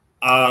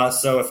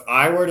 So if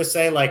I were to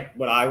say like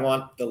what I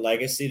want the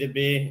legacy to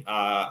be,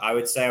 I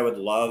would say I would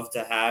love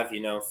to have,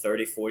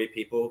 30, 40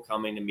 people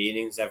coming to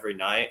meetings every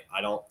night.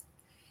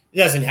 It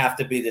doesn't have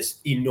to be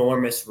this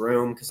enormous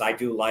room because I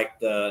do like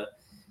the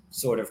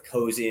sort of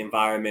cozy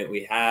environment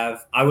we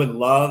have. I would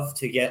love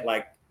to get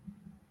like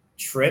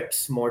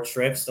more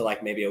trips to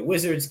like maybe a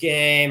Wizards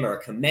game or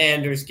a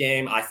Commanders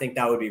game. I think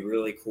that would be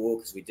really cool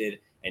because we did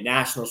a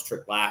Nationals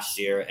trip last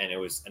year and it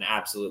was an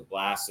absolute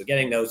blast. So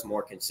getting those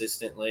more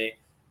consistently.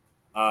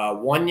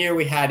 One year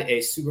we had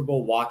a Super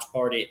Bowl watch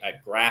party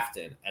at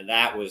Grafton, and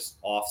that was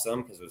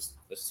awesome because it was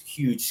this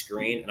huge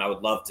screen, and I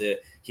would love to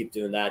keep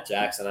doing that,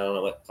 Jackson. I don't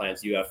know what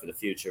plans you have for the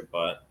future,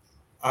 but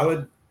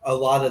a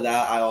lot of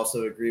that I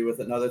also agree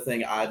with. Another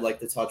thing I'd like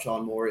to touch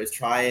on more is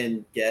try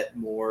and get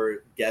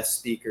more guest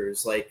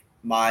speakers. Like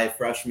my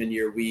freshman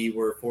year, we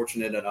were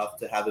fortunate enough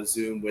to have a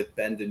Zoom with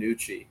Ben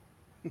DiNucci.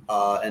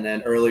 And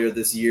then earlier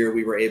this year,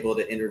 we were able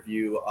to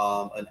interview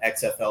an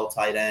XFL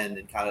tight end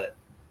and kind of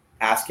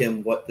ask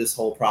him what this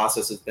whole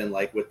process has been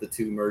like with the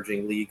two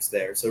merging leagues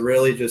there. So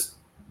really just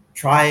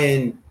try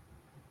and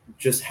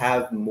just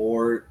have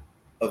more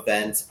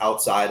events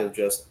outside of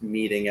just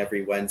meeting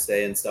every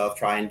Wednesday and stuff.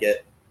 Try and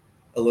get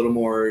a little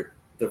more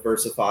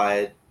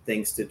diversified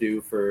things to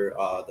do for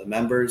the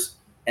members,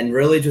 and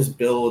really just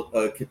build,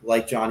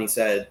 like Johnny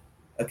said,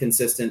 a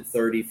consistent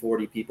 30,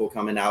 40 people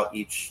coming out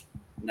each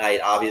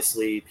night.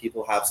 Obviously,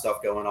 people have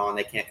stuff going on.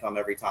 They can't come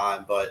every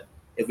time, but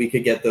if we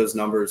could get those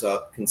numbers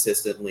up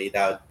consistently,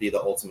 that would be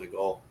the ultimate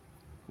goal.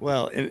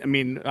 Well, I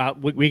mean,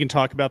 we can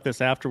talk about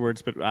this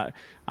afterwards, but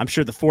I'm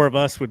sure the four of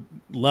us would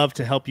love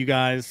to help you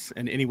guys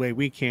in any way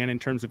we can in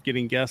terms of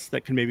getting guests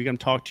that can maybe come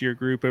talk to your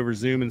group over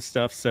Zoom and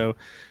stuff. So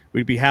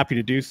we'd be happy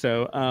to do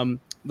so.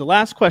 The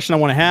last question I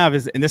want to have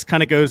is, and this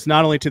kind of goes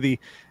not only to the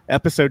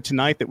episode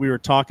tonight that we were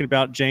talking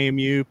about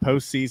JMU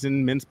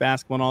postseason, men's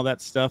basketball and all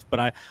that stuff,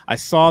 but I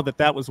saw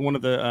that was one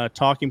of the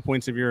talking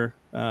points of your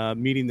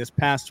meeting this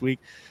past week.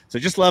 So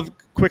just love a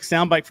quick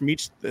soundbite from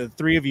each the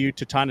three of you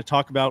to kind of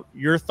talk about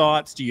your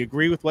thoughts. Do you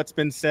agree with what's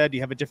been said? Do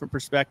you have a different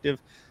perspective?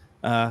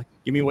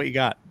 Give me what you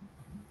got.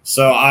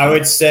 So I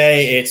would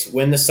say it's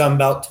win the Sun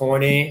Belt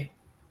tourney,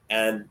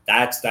 and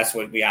that's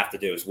what we have to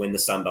do is win the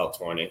Sun Belt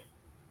tourney.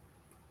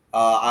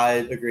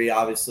 I agree.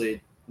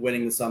 Obviously,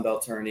 winning the Sun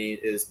Belt tourney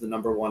is the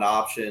number one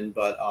option.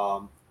 But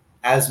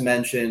as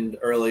mentioned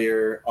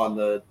earlier on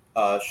the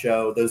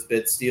show, those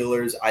bid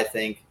stealers, I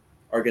think,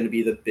 are going to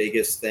be the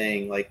biggest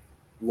thing. Like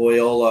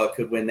Loyola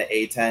could win the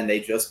A10. They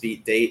just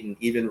beat Dayton.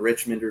 Even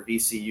Richmond or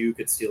VCU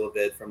could steal a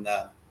bid from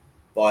them.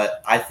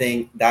 But I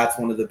think that's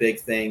one of the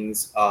big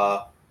things.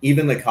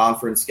 Even the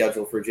conference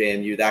schedule for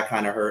JMU, that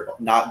kind of hurt.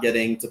 Not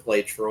getting to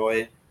play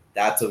Troy,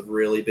 that's a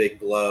really big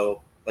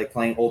blow. Like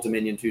playing Old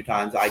Dominion 2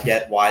 times, I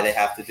get why they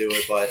have to do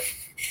it, but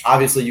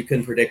obviously you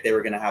couldn't predict they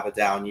were going to have a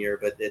down year,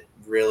 but it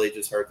really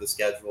just hurt the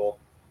schedule.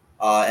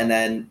 And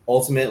then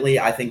ultimately,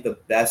 I think the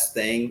best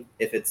thing,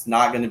 if it's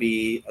not going to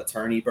be a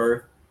tourney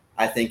berth,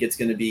 I think it's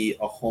going to be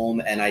a home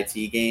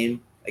NIT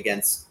game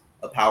against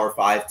a Power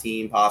 5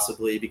 team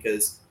possibly,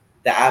 because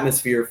the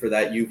atmosphere for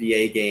that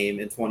UVA game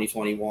in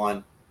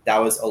 2021, that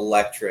was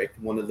electric,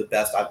 one of the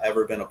best I've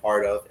ever been a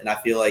part of. And I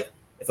feel like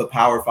if a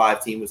Power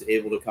 5 team was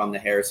able to come to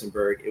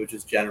Harrisonburg, it would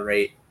just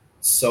generate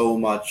so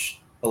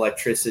much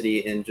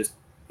electricity and just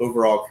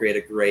overall create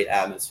a great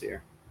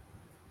atmosphere.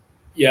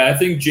 Yeah, I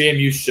think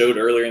JMU showed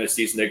earlier in the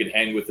season they could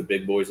hang with the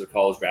big boys of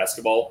college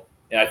basketball.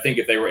 And I think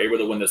if they were able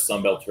to win the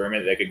Sun Belt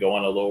tournament, they could go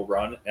on a little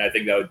run. And I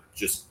think that would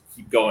just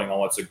keep going on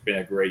what's been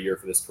a great year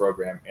for this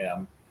program. And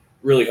I'm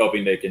really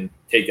hoping they can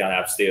take down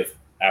App State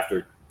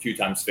after 2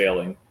 times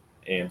failing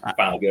and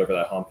finally get over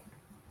that hump.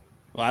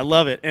 Well, I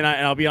love it. And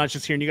I'll be honest,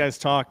 just hearing you guys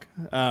talk,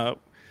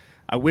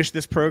 I wish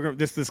this program,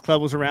 this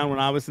club was around when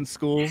I was in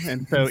school.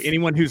 And so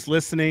anyone who's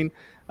listening,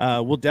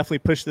 we'll definitely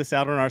push this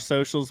out on our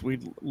socials.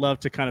 We'd love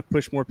to kind of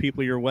push more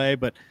people your way.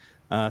 But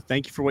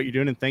thank you for what you're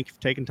doing, and thank you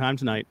for taking time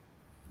tonight.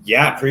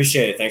 Yeah,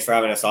 appreciate it. Thanks for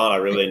having us on. I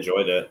really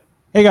enjoyed it.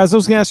 Hey guys, I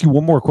was going to ask you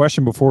one more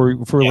question before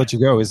we let you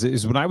go.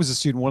 Is when I was a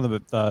student, one of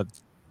the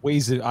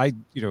ways that I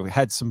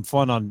had some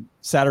fun on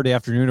Saturday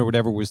afternoon or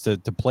whatever was to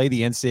play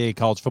the NCAA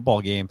college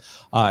football game,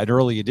 an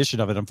early edition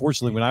of it.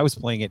 Unfortunately, when I was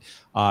playing it,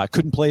 I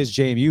couldn't play as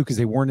JMU because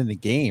they weren't in the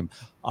game.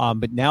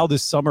 But now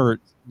this summer,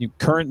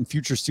 current and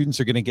future students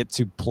are going to get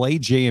to play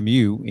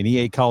JMU in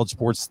EA College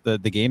Sports, the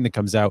game that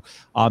comes out.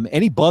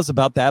 Any buzz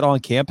about that on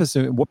campus,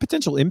 and what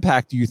potential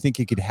impact do you think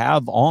it could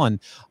have on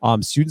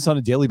students on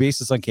a daily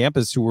basis on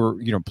campus who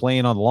are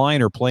playing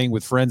online or playing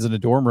with friends in a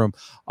dorm room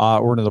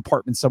or in an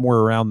apartment somewhere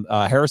around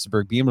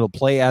Harrisonburg, being able to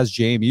play as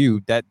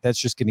JMU? That's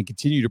just going to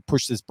continue to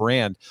push this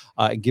brand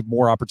and give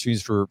more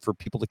opportunities for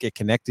people to get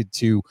connected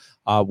to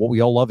what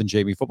we all love in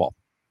JMU football.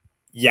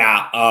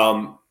 Yeah,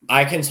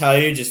 I can tell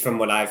you just from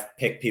when I've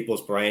picked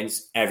people's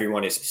brains,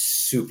 everyone is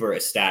super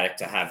ecstatic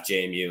to have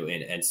JMU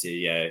in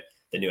NCAA,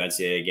 the new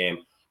NCAA game.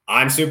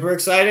 I'm super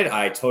excited.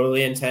 I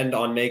totally intend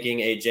on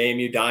making a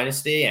JMU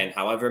dynasty, and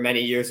however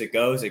many years it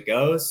goes, it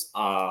goes.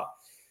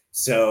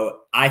 So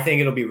I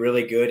think it'll be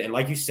really good. And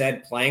like you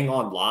said, playing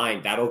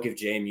online, that'll give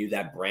JMU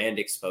that brand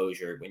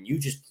exposure. When you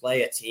just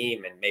play a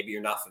team and maybe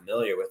you're not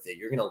familiar with it,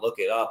 you're going to look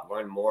it up,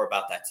 learn more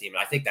about that team.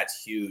 And I think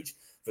that's huge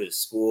for the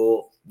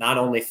school, not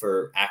only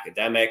for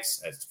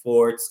academics and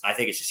sports. I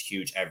think it's just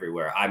huge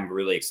everywhere. I'm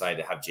really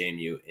excited to have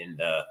JMU in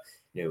the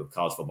new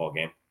college football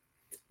game.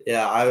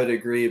 Yeah, I would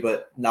agree,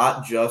 but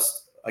not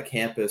just a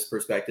campus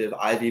perspective.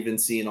 I've even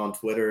seen on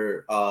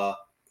Twitter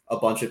a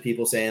bunch of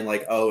people saying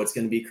like, oh, it's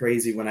going to be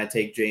crazy when I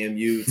take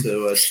JMU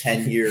to a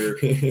 10-year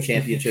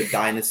championship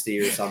dynasty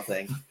or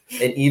something.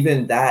 And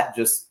even that,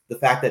 just the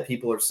fact that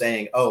people are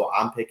saying, oh,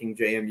 I'm picking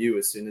JMU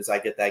as soon as I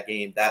get that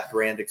game, that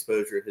brand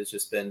exposure has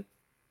just been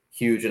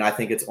huge, and I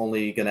think it's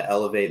only going to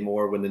elevate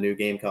more when the new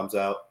game comes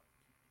out.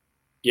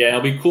 Yeah,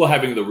 it'll be cool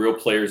having the real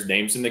players'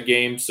 names in the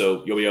game,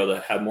 so you'll be able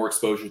to have more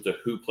exposure to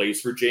who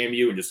plays for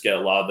JMU and just get a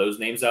lot of those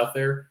names out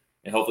there,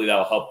 and hopefully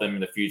that'll help them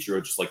in the future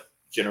with just like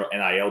general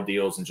NIL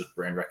deals and just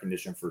brand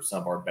recognition for some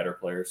of our better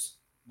players.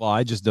 Well,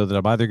 I just know that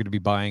I'm either going to be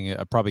buying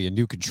probably a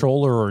new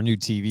controller or a new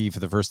TV for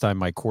the first time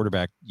my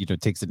quarterback,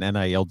 takes an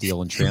NIL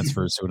deal and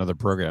transfers to another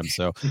program.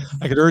 So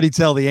I could already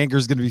tell the anger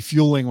is going to be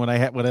fueling when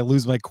I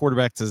lose my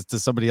quarterback to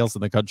somebody else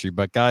in the country.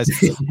 But guys,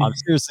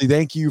 seriously,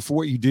 thank you for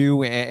what you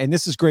do. And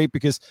this is great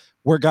because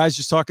we're guys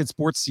just talking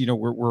sports.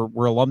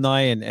 We're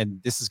alumni,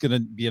 and this is going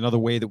to be another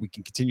way that we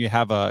can continue to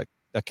have a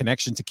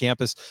connection to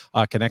campus,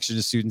 connection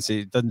to students.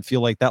 It doesn't feel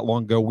like that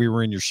long ago we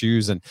were in your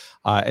shoes, and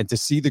to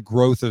see the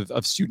growth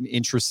of student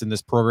interest in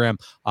this program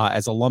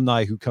as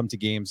alumni who come to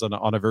games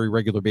on a very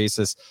regular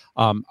basis.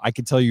 I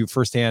can tell you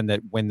firsthand that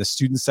when the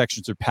student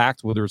sections are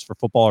packed, whether it's for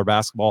football or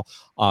basketball,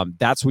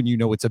 that's when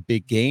it's a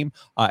big game.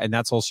 And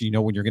that's also,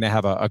 when you're going to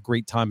have a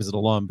great time as an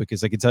alum,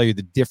 because I can tell you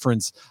the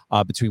difference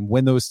between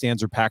when those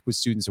stands are packed with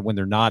students and when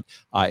they're not.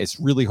 It's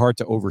really hard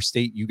to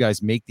overstate. You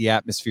guys make the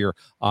atmosphere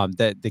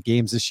that the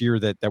games this year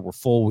that were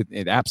full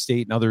with App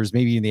State and others,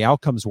 maybe in the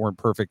outcomes weren't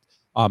perfect.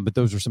 But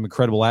those were some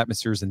incredible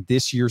atmospheres, and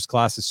this year's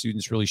class of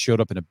students really showed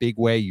up in a big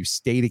way. You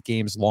stayed at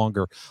games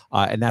longer,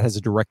 and that has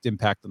a direct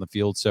impact on the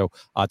field. So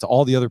to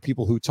all the other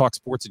people who talk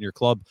sports in your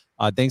club,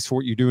 thanks for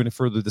what you're doing to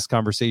further this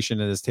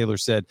conversation. And as Taylor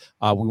said,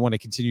 we want to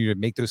continue to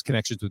make those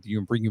connections with you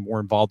and bring you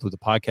more involved with the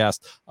podcast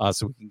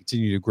so we can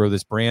continue to grow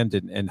this brand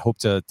and hope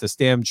to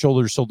stand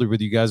shoulder to shoulder with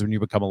you guys when you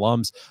become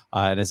alums.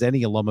 And as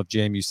any alum of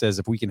JMU says,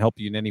 if we can help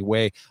you in any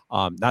way,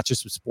 not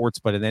just with sports,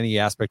 but in any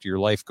aspect of your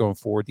life going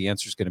forward, the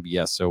answer is going to be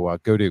yes. So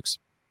go Dukes.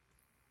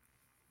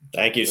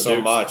 Thank you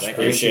so much.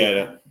 Appreciate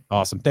it.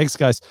 Awesome. Thanks,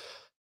 guys.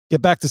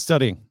 Get back to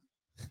studying.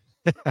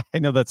 I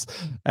know that's,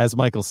 as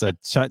Michael said,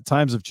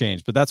 times have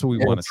changed, but that's what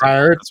we want to see.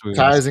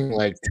 Prioritizing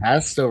like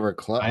tests over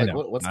club.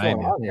 Like, what's going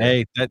on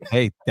here?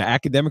 Hey, the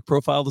academic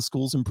profile of the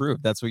school's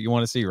improved. That's what you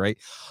want to see, right?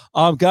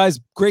 Guys,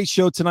 great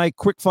show tonight.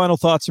 Quick final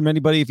thoughts from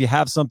anybody. If you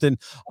have something,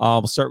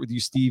 we'll start with you,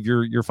 Steve.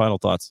 Your final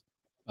thoughts.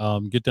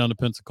 Get down to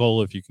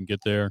Pensacola if you can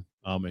get there.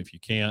 If you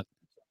can't,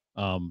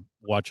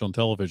 watch on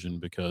television,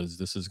 because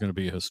this is going to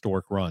be a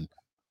historic run.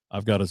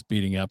 I've got us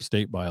beating App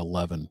State by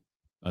 11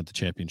 at the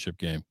championship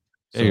game.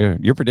 So, hey,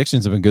 your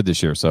predictions have been good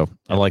this year, so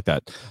I like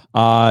that.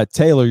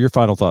 Taylor, your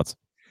final thoughts.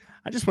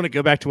 I just want to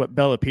go back to what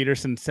Bella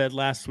Peterson said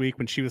last week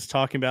when she was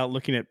talking about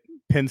looking at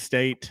Penn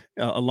State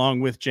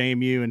along with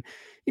JMU. And,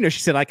 she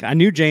said, I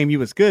knew JMU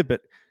was good, but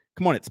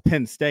come on, it's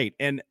Penn State.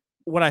 And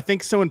what I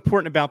think is so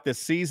important about this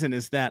season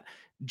is that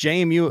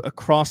JMU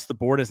across the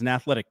board is an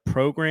athletic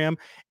program.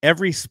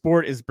 Every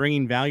sport is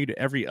bringing value to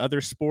every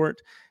other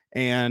sport.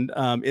 And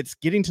it's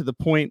getting to the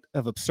point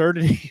of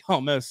absurdity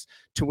almost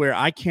to where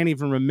I can't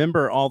even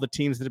remember all the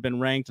teams that have been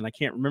ranked, and I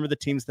can't remember the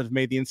teams that have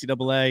made the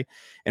NCAA.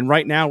 And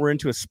right now we're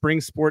into a spring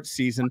sports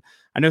season.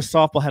 I know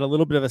softball had a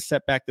little bit of a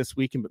setback this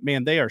weekend, but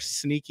man, they are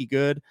sneaky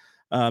good.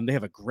 They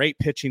have a great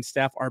pitching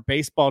staff. Our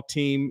baseball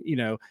team,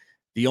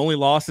 the only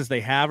losses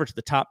they have are to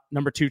the top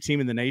number 2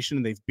 team in the nation,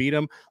 and they've beat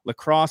them.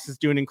 Lacrosse is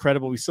doing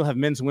incredible. We still have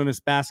men's and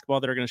women's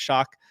basketball that are going to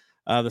shock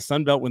the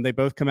Sun Belt when they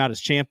both come out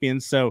as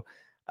champions. So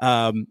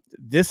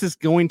this is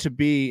going to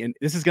be, and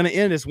this is going to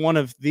end as one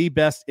of the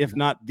best, if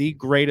not the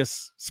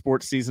greatest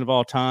sports season of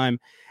all time.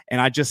 And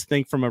I just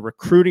think from a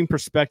recruiting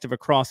perspective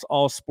across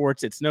all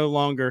sports, it's no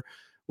longer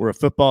we're a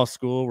football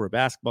school, we're a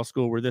basketball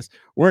school,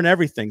 we're an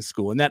everything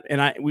school. And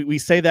we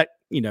say that,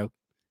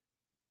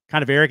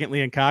 kind of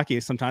arrogantly and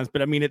cocky sometimes,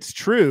 but I mean, it's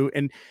true.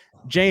 And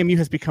JMU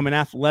has become an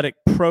athletic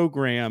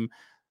program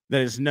that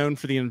is known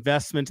for the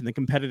investment and the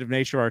competitive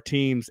nature of our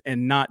teams,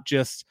 and not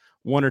just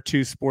 1 or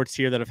 2 sports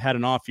here that have had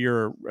an off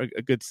year or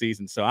a good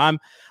season. So I'm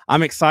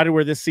excited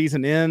where this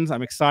season ends.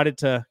 I'm excited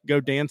to go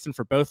dancing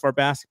for both of our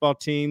basketball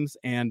teams,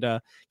 and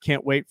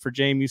can't wait for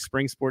JMU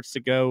spring sports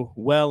to go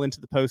well into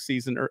the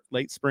postseason, or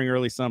late spring,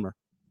 early summer.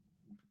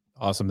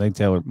 Awesome. Thanks,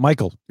 Taylor.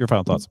 Michael, your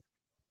final thoughts.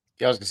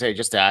 Yeah, I was gonna say,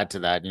 just to add to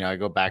that, I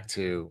go back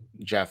to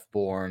Jeff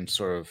Bourne's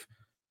sort of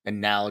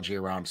analogy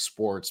around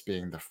sports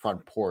being the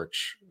front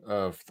porch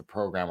of the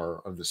program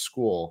or of the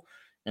school.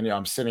 And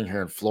I'm sitting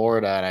here in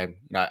Florida, and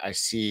I've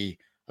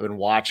been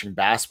watching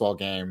basketball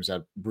games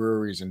at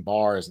breweries and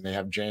bars, and they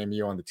have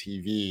JMU on the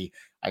TV.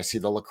 I see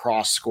the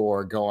lacrosse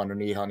score go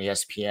underneath on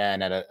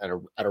ESPN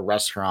at a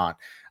restaurant.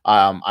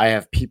 I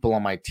have people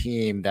on my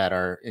team that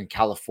are in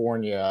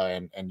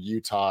California and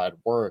Utah at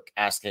work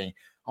asking,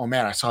 "Oh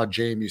man, I saw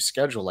JMU's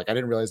schedule. Like, I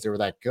didn't realize they were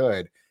that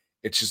good."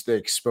 It's just the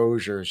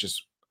exposure is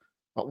just,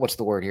 what's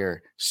the word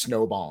here?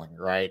 Snowballing,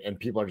 right? And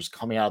people are just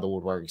coming out of the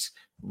woodworks,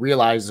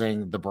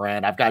 realizing the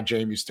brand. I've got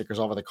JMU stickers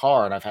all over the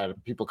car, and I've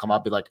had people come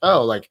up, be like,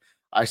 "Oh, like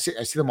I see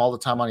them all the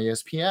time on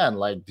ESPN.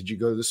 Like, did you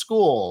go to the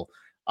school?"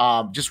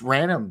 Just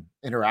random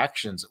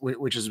interactions,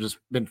 which has just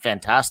been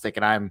fantastic.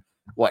 And I'm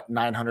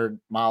 900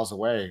 miles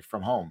away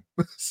from home.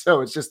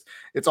 So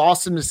it's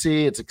awesome to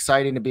see. It's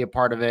exciting to be a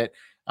part of it.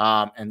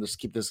 And just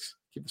keep this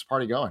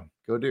party going.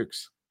 Go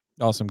Dukes.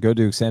 Awesome. Go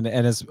Dukes. And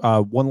as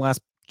one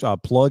last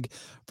plug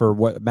for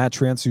what Matt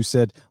Transue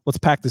said, let's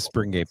pack this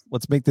spring game.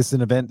 Let's make this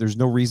an event. There's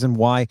no reason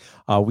why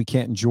we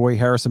can't enjoy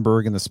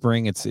Harrisonburg in the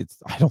spring. It's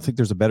I don't think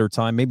there's a better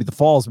time. Maybe the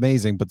fall is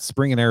amazing, but the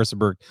spring in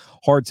Harrisonburg,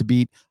 hard to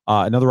beat.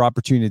 Another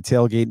opportunity to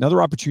tailgate,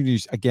 another opportunity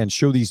to, again,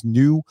 show these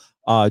new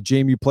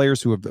JMU players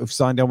who have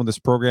signed on with this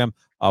program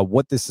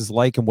what this is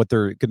like and what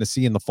they're going to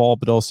see in the fall,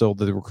 but also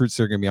the recruits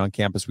that are going to be on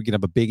campus. We can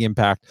have a big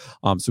impact.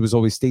 So as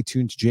always, stay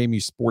tuned to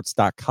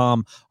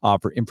jmusports.com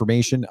for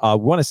information. We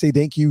want to say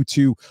thank you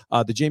to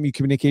the JMU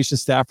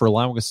communications staff for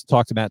allowing us to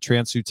talk to Matt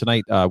Transue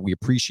tonight. We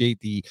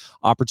appreciate the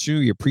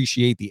opportunity. We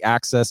appreciate the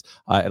access.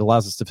 It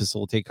allows us to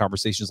facilitate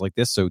conversations like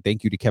this. So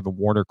thank you to Kevin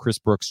Warner, Chris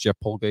Brooks, Jeff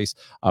Polgase.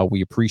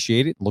 We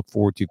appreciate it. Look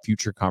forward to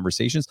future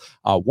conversations.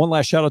 One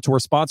last shout out to our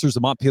sponsors,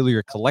 the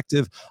Montpelier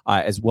Collective,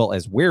 as well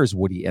as Where's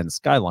Woody and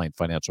Skyline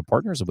Financial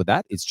Partners. And with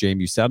that, it's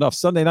JMU Sound Off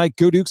Sunday night.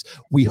 Go Dukes.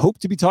 We hope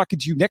to be talking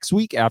to you next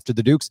week after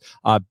the Dukes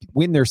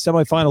win their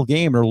semifinal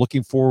game and are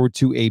looking forward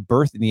to a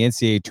berth in the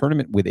NCAA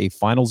tournament with a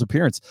finals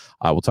appearance.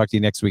 We'll talk to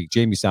you next week.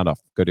 JMU Sound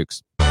Off. Go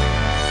Dukes.